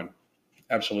more coming.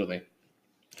 Absolutely.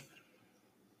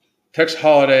 Tex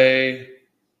Holiday.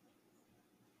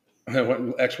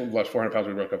 X lost 400 pounds.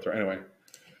 We broke up there. Anyway,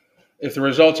 if the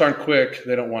results aren't quick,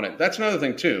 they don't want it. That's another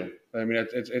thing too. I mean,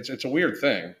 it's a weird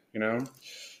thing, you know.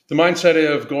 The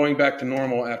mindset of going back to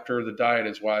normal after the diet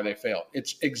is why they fail.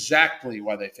 It's exactly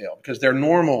why they fail, because their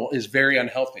normal is very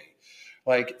unhealthy.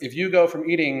 Like if you go from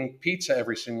eating pizza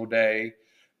every single day,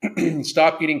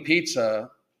 stop eating pizza.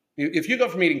 If you go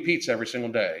from eating pizza every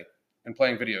single day and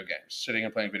playing video games, sitting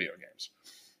and playing video games,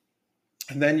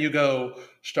 and then you go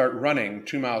start running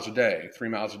 2 miles a day, 3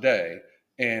 miles a day,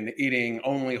 and eating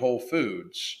only whole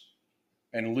foods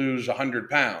and lose 100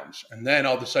 pounds, and then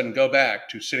all of a sudden go back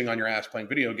to sitting on your ass playing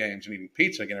video games and eating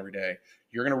pizza again every day,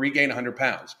 you're going to regain 100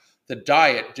 pounds. The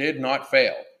diet did not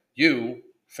fail. You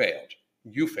failed.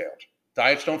 You failed.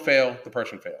 Diets don't fail. The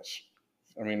person fails.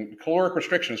 I mean, caloric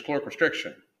restriction is caloric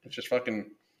restriction. It's just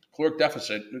fucking caloric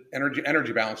deficit.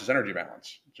 Energy balance is energy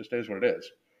balance. It just is what it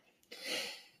is.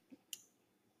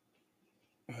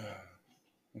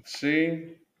 Let's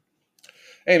see.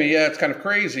 Amy, yeah, it's kind of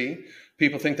crazy.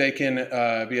 People think they can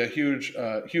be a huge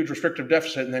restrictive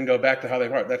deficit and then go back to how they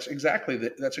were. That's exactly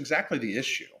the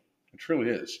issue. It truly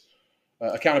is.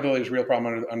 Accountability is a real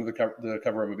problem under the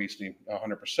cover of obesity,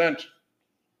 100%.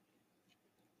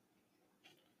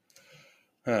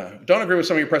 Don't agree with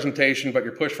some of your presentation, but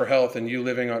your push for health and you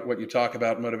living on what you talk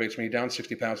about motivates me. Down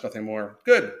 60 pounds, nothing more.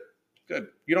 Good.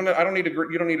 You don't need to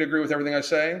agree with everything I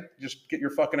say. Just get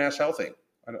your fucking ass healthy.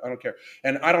 I don't care.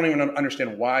 And I don't even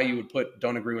understand why you would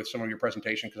don't agree with some of your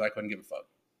presentation, because I couldn't give a fuck,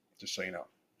 just so you know.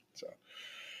 So,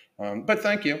 but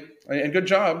thank you. And good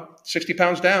job. 60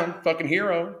 pounds down. Fucking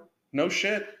hero. No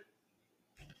shit.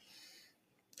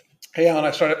 Hey, Alan,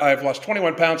 I've lost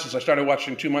 21 pounds since I started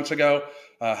watching 2 months ago.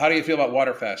 How do you feel about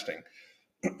water fasting?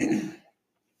 It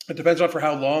depends on for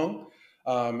how long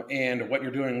and what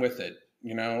you're doing with it.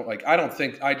 You know, like I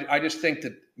just think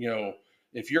that, you know,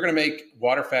 if you're going to make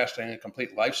water fasting a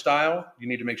complete lifestyle, you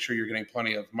need to make sure you're getting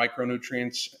plenty of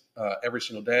micronutrients every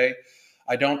single day.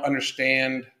 I don't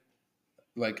understand,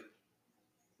 like,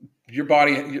 your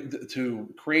body, to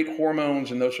create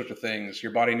hormones and those sorts of things,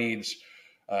 your body needs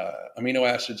amino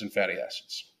acids and fatty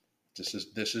acids.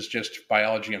 This is just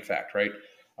biology and fact, right?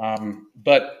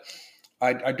 But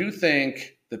I do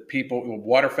think that people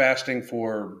water fasting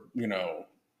for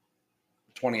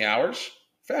 20 hours,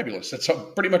 fabulous. That's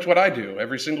pretty much what I do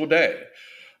every single day.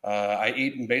 I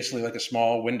eat in basically like a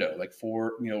small window, like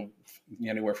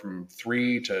anywhere from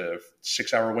 3 to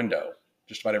 6 hour window,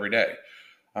 just about every day.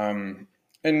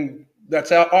 And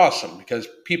that's awesome, because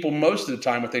people, most of the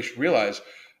time, what they should realize,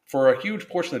 for a huge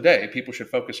portion of the day, people should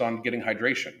focus on getting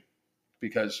hydration,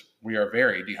 because we are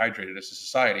very dehydrated as a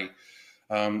society.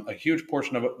 A huge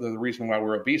portion of the reason why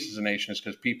we're obese as a nation is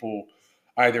because people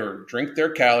either drink their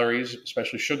calories,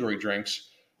 especially sugary drinks,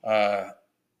 that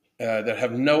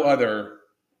have no other,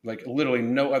 like literally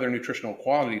no other nutritional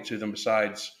quality to them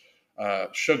besides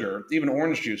sugar. Even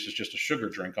orange juice is just a sugar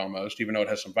drink almost, even though it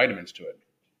has some vitamins to it.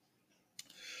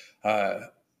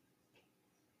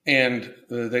 And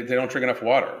they don't drink enough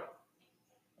water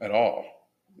at all.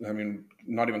 I mean,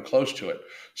 not even close to it.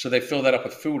 So they fill that up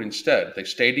with food instead. They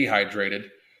stay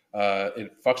dehydrated.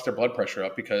 It fucks their blood pressure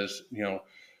up because,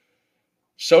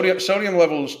 sodium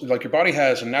levels, like your body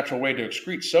has a natural way to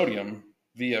excrete sodium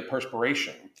via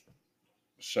perspiration.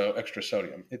 So extra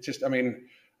sodium. It's just,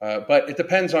 but it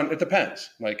depends.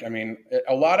 Like,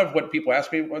 a lot of what people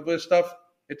ask me with this stuff,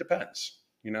 it depends.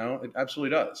 It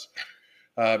absolutely does.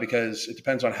 Because it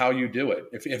depends on how you do it.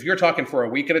 If you're talking for a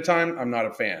week at a time, I'm not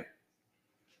a fan.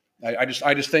 I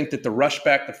just think that the rush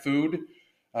back to food,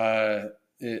 I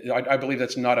believe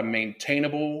that's not a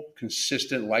maintainable,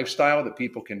 consistent lifestyle that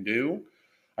people can do.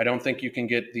 I don't think you can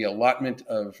get the allotment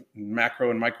of macro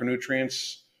and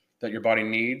micronutrients that your body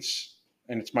needs.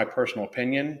 And it's my personal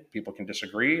opinion. People can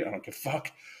disagree. I don't give a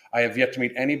fuck. I have yet to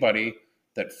meet anybody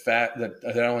that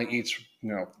only eats,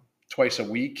 twice a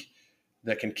week,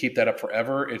 that can keep that up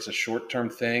forever. It's a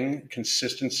short-term thing.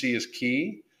 Consistency is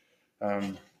key.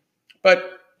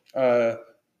 But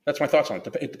that's my thoughts on it.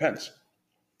 It depends.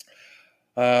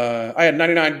 I had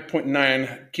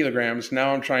 99.9 kilograms.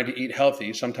 Now I'm trying to eat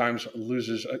healthy. Sometimes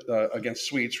loses against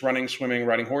sweets, running, swimming,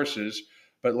 riding horses.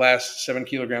 But last 7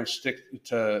 kilograms stick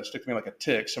to me like a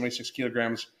tick. 76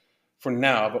 kilograms for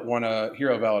now, but want a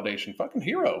hero validation. Fucking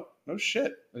hero. No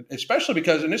shit. Especially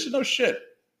because, and this is no shit,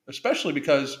 especially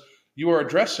because you are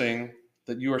addressing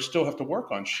that you still have to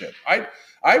work on shit. I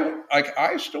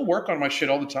still work on my shit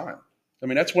all the time.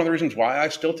 That's one of the reasons why I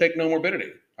still take no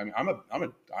morbidity.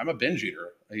 I'm a binge eater.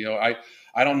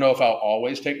 I don't know if I'll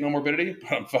always take no morbidity,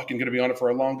 but I'm fucking going to be on it for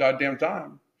a long goddamn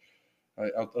time.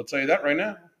 I'll tell you that right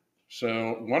now.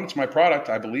 So 1, it's my product.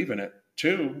 I believe in it.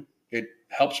 2, it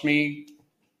helps me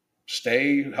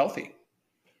stay healthy.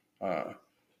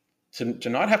 To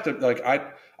not have to,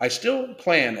 I still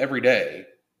plan every day.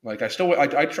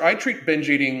 I treat binge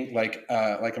eating like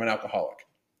I'm an alcoholic,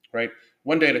 right?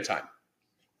 One day at a time.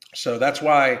 So that's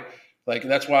why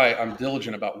I'm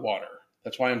diligent about water.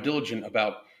 That's why I'm diligent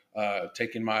about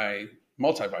taking my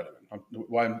multivitamin.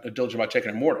 Why I'm diligent about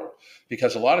taking Immortal,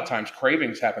 because a lot of times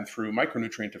cravings happen through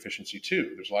micronutrient deficiency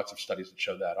too. There's lots of studies that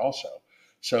show that also.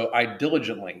 So I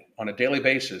diligently, on a daily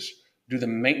basis, do the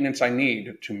maintenance I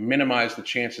need to minimize the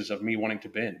chances of me wanting to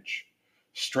binge.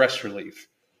 Stress relief,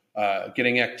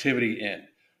 getting activity in,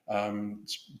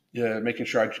 making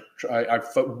sure I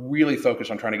really focus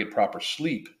on trying to get proper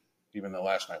sleep, even though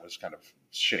last night was kind of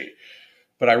shitty.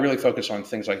 But I really focus on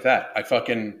things like that. I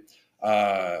fucking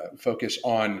focus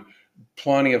on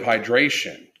plenty of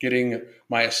hydration, getting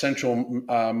my essential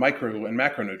micro and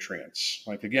macronutrients.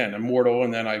 Like, again, Immortal,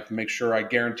 and then I make sure I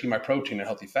guarantee my protein and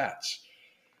healthy fats.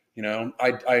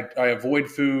 I avoid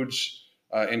foods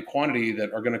in quantity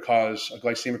that are going to cause a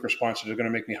glycemic response that are going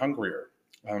to make me hungrier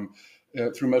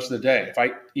through most of the day. If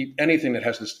I eat anything that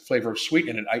has this flavor of sweet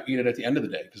in it, I eat it at the end of the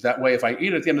day, because that way, if I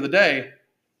eat it at the end of the day,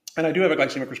 and I do have a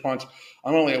glycemic response,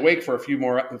 I'm only awake for a few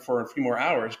more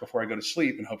hours before I go to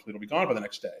sleep, and hopefully it'll be gone by the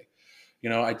next day.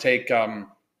 I take the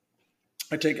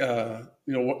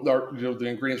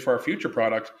ingredients for our future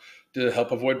product to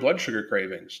help avoid blood sugar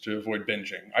cravings, to avoid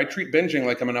binging. I treat binging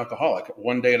like I'm an alcoholic,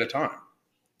 one day at a time.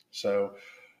 So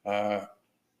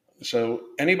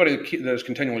anybody that is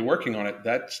continually working on it,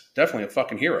 that's definitely a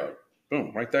fucking hero.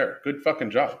 Boom, right there. Good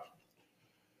fucking job.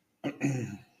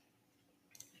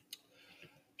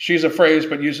 She's a 10,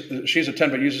 but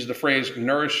uses the phrase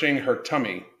nourishing her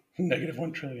tummy.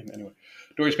 -1 trillion. Anyway,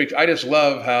 Dory speaks. I just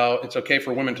love how it's okay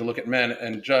for women to look at men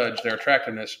and judge their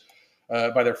attractiveness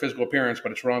by their physical appearance,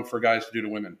 but it's wrong for guys to do to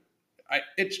women.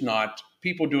 It's not.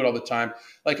 People do it all the time.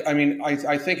 I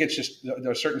think it's just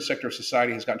a certain sector of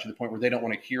society has gotten to the point where they don't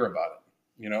want to hear about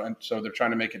it, and so they're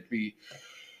trying to make it be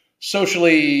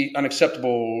socially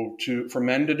unacceptable for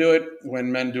men to do it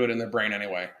when men do it in their brain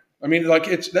anyway. I mean, like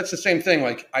that's the same thing.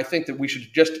 Like I think that we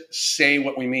should just say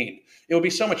what we mean. It would be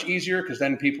so much easier because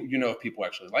then people, if people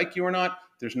actually like you or not.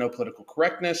 There's no political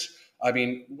correctness. I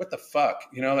mean, what the fuck?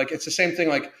 Like it's the same thing.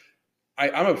 Like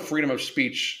I'm a freedom of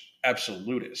speech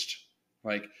absolutist.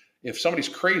 Like if somebody's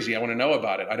crazy, I want to know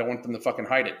about it. I don't want them to fucking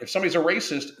hide it. If somebody's a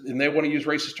racist and they want to use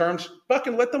racist terms,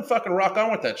 fucking let them fucking rock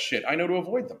on with that shit. I know to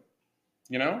avoid them.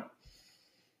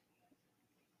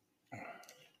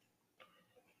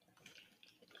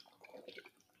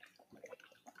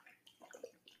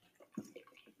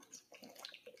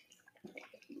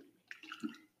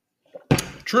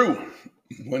 True,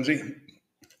 Lindsay.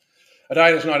 A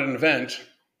diet is not an event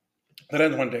that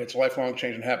ends one day. It's a lifelong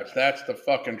change in habits. That's the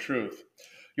fucking truth.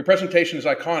 Your presentation is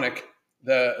iconic.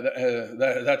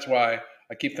 That's why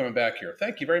I keep coming back here.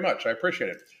 Thank you very much. I appreciate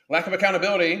it. Lack of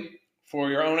accountability for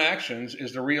your own actions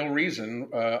is the real reason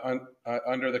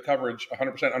under the coverage,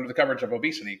 100% under the coverage of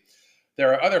obesity.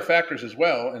 There are other factors as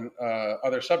well and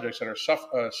other subjects that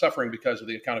are suffering because of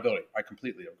the accountability. I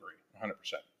completely agree, 100%.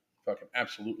 Fucking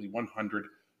absolutely 100%.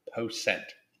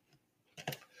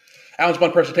 Alan's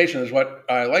blunt presentation is what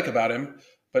I like about him,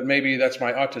 but maybe that's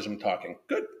my autism talking.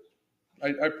 Good. I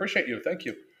appreciate you. Thank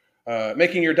you.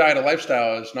 Making your diet a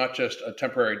lifestyle is not just a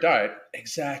temporary diet.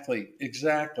 Exactly.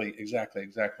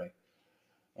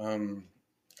 Wanted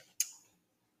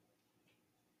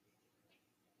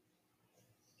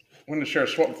to share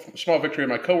a small victory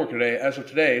with my coworker today. As of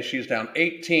today, she's down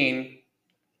 18.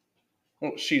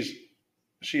 Well, she is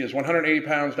 180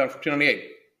 pounds, down from 298.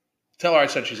 Tell her I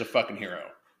said she's a fucking hero.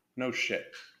 No shit.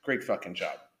 Great fucking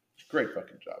job.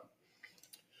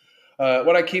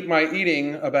 When I keep my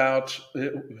eating about a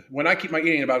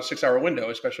 6-hour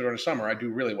window, especially during the summer, I do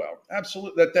really well.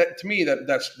 Absolutely. That to me,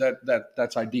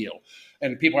 that's ideal.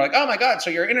 And people are like, oh my God,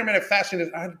 so your intermittent fasting is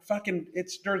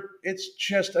it's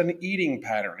just an eating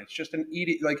pattern. It's just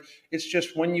it's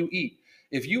just when you eat.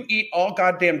 If you eat all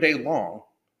goddamn day long,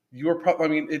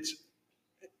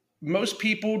 most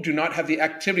people do not have the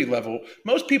activity level.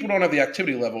 Most people don't have the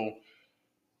activity level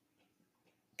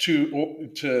to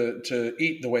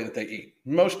eat the way that they eat.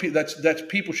 Most people, that's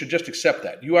people should just accept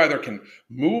that. You either can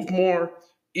move more,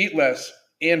 eat less,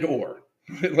 or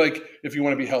like if you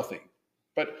want to be healthy.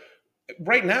 But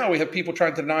right now we have people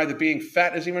trying to deny that being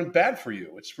fat is even bad for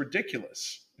you. It's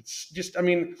ridiculous. It's just,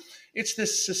 it's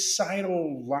this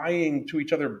societal lying to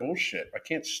each other bullshit. I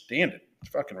can't stand it.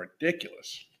 It's fucking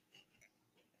ridiculous.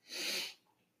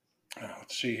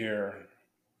 Let's see here.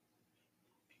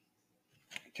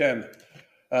 Ken,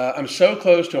 I'm so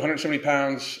close to 170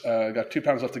 pounds. Got 2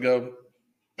 pounds left to go.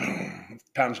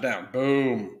 Pounds down.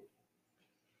 Boom.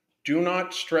 Do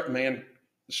not stress, man.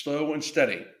 Slow and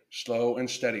steady.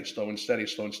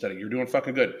 You're doing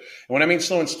fucking good. And when I mean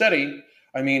slow and steady,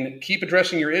 I mean keep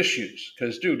addressing your issues.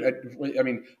 Because, dude, I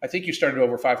think you started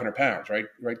over 500 pounds, right?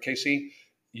 Right, Casey?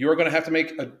 You're going to have to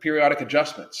make periodic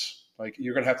adjustments. Like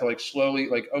you're going to have to slowly,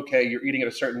 okay, you're eating at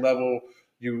a certain level.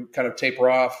 You kind of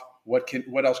taper off.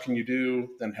 What else can you do?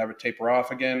 Then have it taper off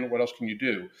again. What else can you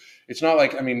do? It's not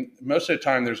most of the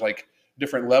time there's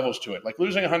different levels to it. Like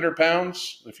losing 100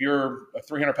 pounds, if you're a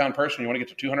 300-pound person, you want to get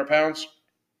to 200 pounds.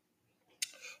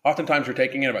 Oftentimes you're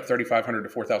taking in about 3,500 to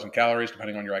 4,000 calories,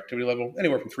 depending on your activity level,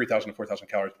 anywhere from 3,000 to 4,000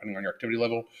 calories, depending on your activity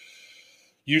level.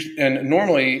 And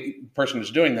normally the person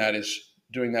who's doing that is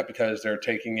doing that because they're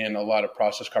taking in a lot of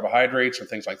processed carbohydrates and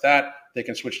things like that. They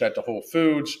can switch that to whole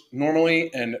foods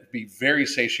normally and be very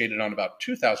satiated on about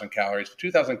 2,000 calories.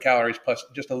 2,000 calories plus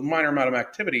just a minor amount of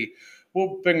activity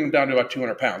will bring them down to about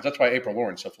 200 pounds. That's why April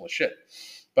Lauren's so full of shit.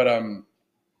 But, and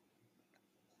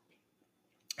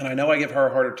I know I give her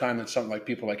a harder time than something like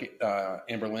people like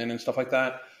Amber Lynn and stuff like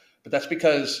that. But that's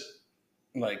because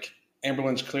Amber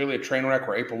Lynn's clearly a train wreck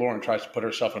where April Lauren tries to put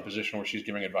herself in a position where she's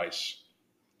giving advice.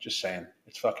 Just saying.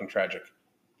 It's fucking tragic.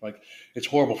 It's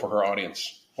horrible for her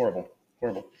audience. Horrible.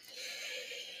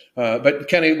 But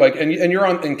Kenny, and you're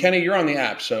on, and Kenny, you're on the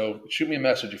app, so shoot me a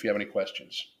message if you have any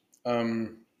questions. Let's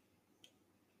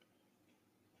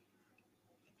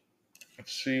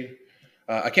see.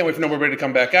 I can't wait for Nobody to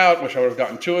come back out. Wish I would have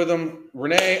gotten 2 of them.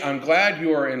 Renee, I'm glad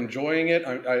you are enjoying it.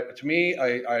 To me,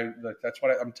 that's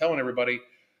what I'm telling everybody.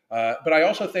 But I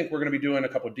also think we're going to be doing a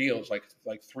couple of deals, like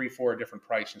 3-4 different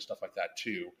price and stuff like that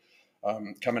too,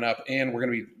 coming up. And we're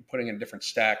going to be putting in different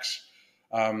stacks.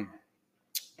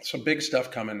 Some big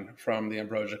stuff coming from the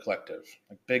Ambrosia Collective,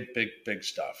 big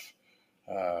stuff.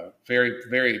 Very,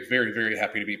 very, very, very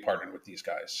happy to be partnered with these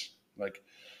guys. We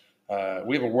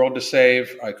have a world to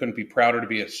save. I couldn't be prouder to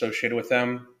be associated with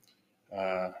them.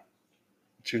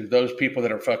 To those people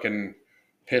that are fucking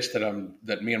pissed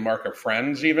that me and Mark are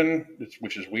friends, even,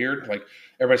 which is weird. Like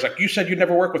everybody's like, you said you'd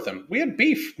never work with him. We had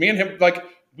beef. Me and him, like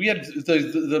we had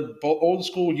the old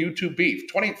school YouTube beef.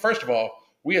 First of all,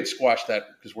 we had squashed that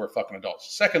because we're fucking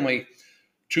adults. Secondly,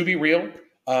 to be real,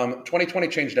 2020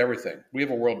 changed everything. We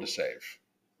have a world to save.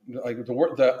 Like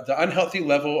the unhealthy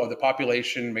level of the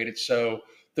population made it so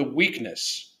the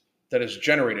weakness that is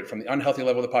generated from the unhealthy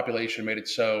level of the population made it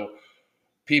so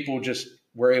people just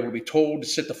were able to be told to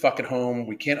sit the fuck at home.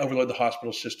 We can't overload the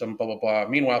hospital system, blah, blah, blah.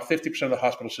 Meanwhile, 50% of the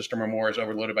hospital system or more is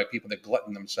overloaded by people that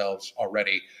glutton themselves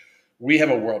already. We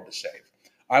have a world to save.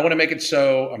 I want to make it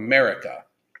so America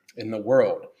in the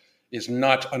world is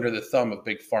not under the thumb of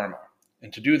big pharma.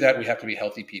 And to do that, we have to be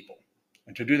healthy people.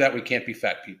 And to do that, we can't be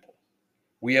fat people.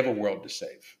 We have a world to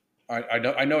save. I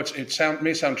know it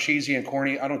may sound cheesy and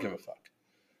corny. I don't give a fuck.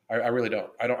 I really don't.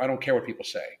 I don't care what people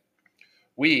say.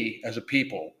 We, as a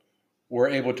people, were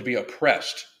able to be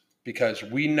oppressed because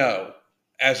we know,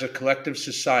 as a collective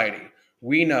society,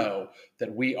 we know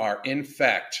that we are in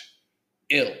fact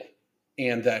ill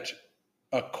and that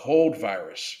a cold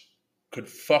virus could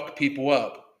fuck people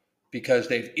up because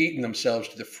they've eaten themselves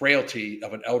to the frailty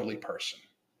of an elderly person.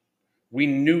 We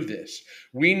knew this.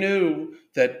 We knew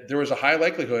that there was a high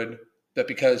likelihood that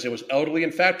because it was elderly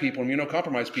and fat people,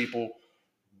 immunocompromised people,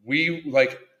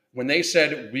 when they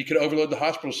said we could overload the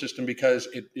hospital system because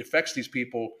it affects these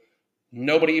people,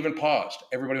 nobody even paused.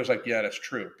 Everybody was like, yeah, that's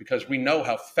true, because we know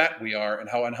how fat we are and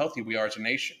how unhealthy we are as a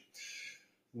nation.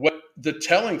 What the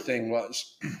telling thing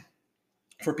was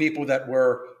for people that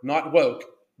were not woke,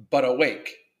 but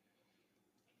awake,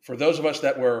 for those of us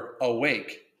that were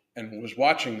awake and was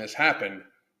watching this happen,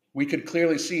 we could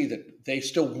clearly see that they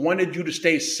still wanted you to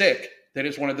stay sick. They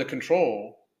just wanted the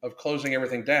control of closing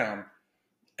everything down.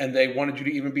 And they wanted you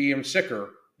to even be even sicker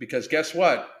because guess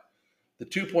what? The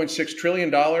 $2.6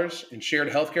 trillion in shared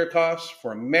healthcare costs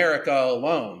for America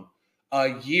alone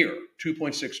a year,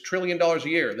 $2.6 trillion a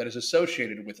year that is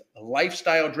associated with a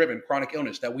lifestyle-driven chronic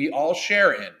illness that we all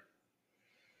share in.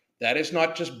 That is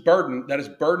not just burden, that is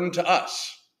burden to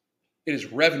us. It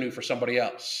is revenue for somebody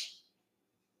else.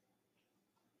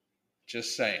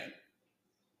 Just saying,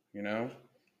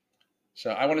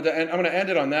 So I'm going to end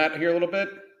it on that here a little bit.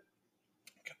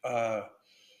 I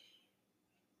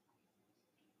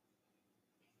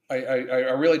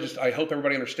really just, I hope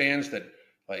everybody understands that,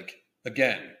 like,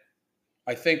 again,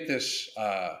 I think this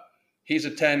he's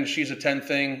a 10, she's a 10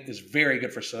 thing is very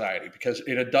good for society because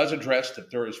it does address that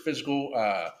there is physical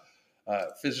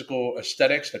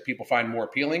aesthetics that people find more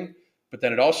appealing, but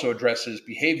then it also addresses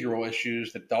behavioral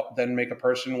issues that then make a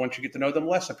person, once you get to know them,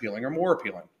 less appealing or more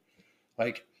appealing.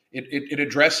 Like it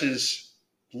addresses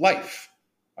life.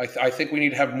 I think we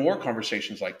need to have more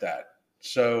conversations like that.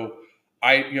 So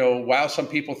while some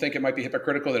people think it might be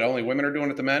hypocritical that only women are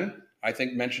doing it to men, I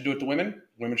think men should do it to women.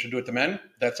 Women should do it to men.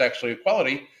 That's actually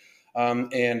equality.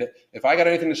 And if I got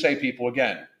anything to say, people,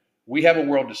 again, we have a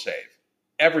world to save.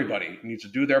 Everybody needs to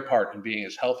do their part in being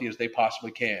as healthy as they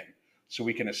possibly can so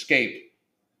we can escape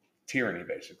tyranny,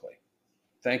 basically.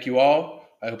 Thank you all.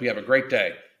 I hope you have a great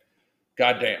day.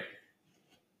 God damn.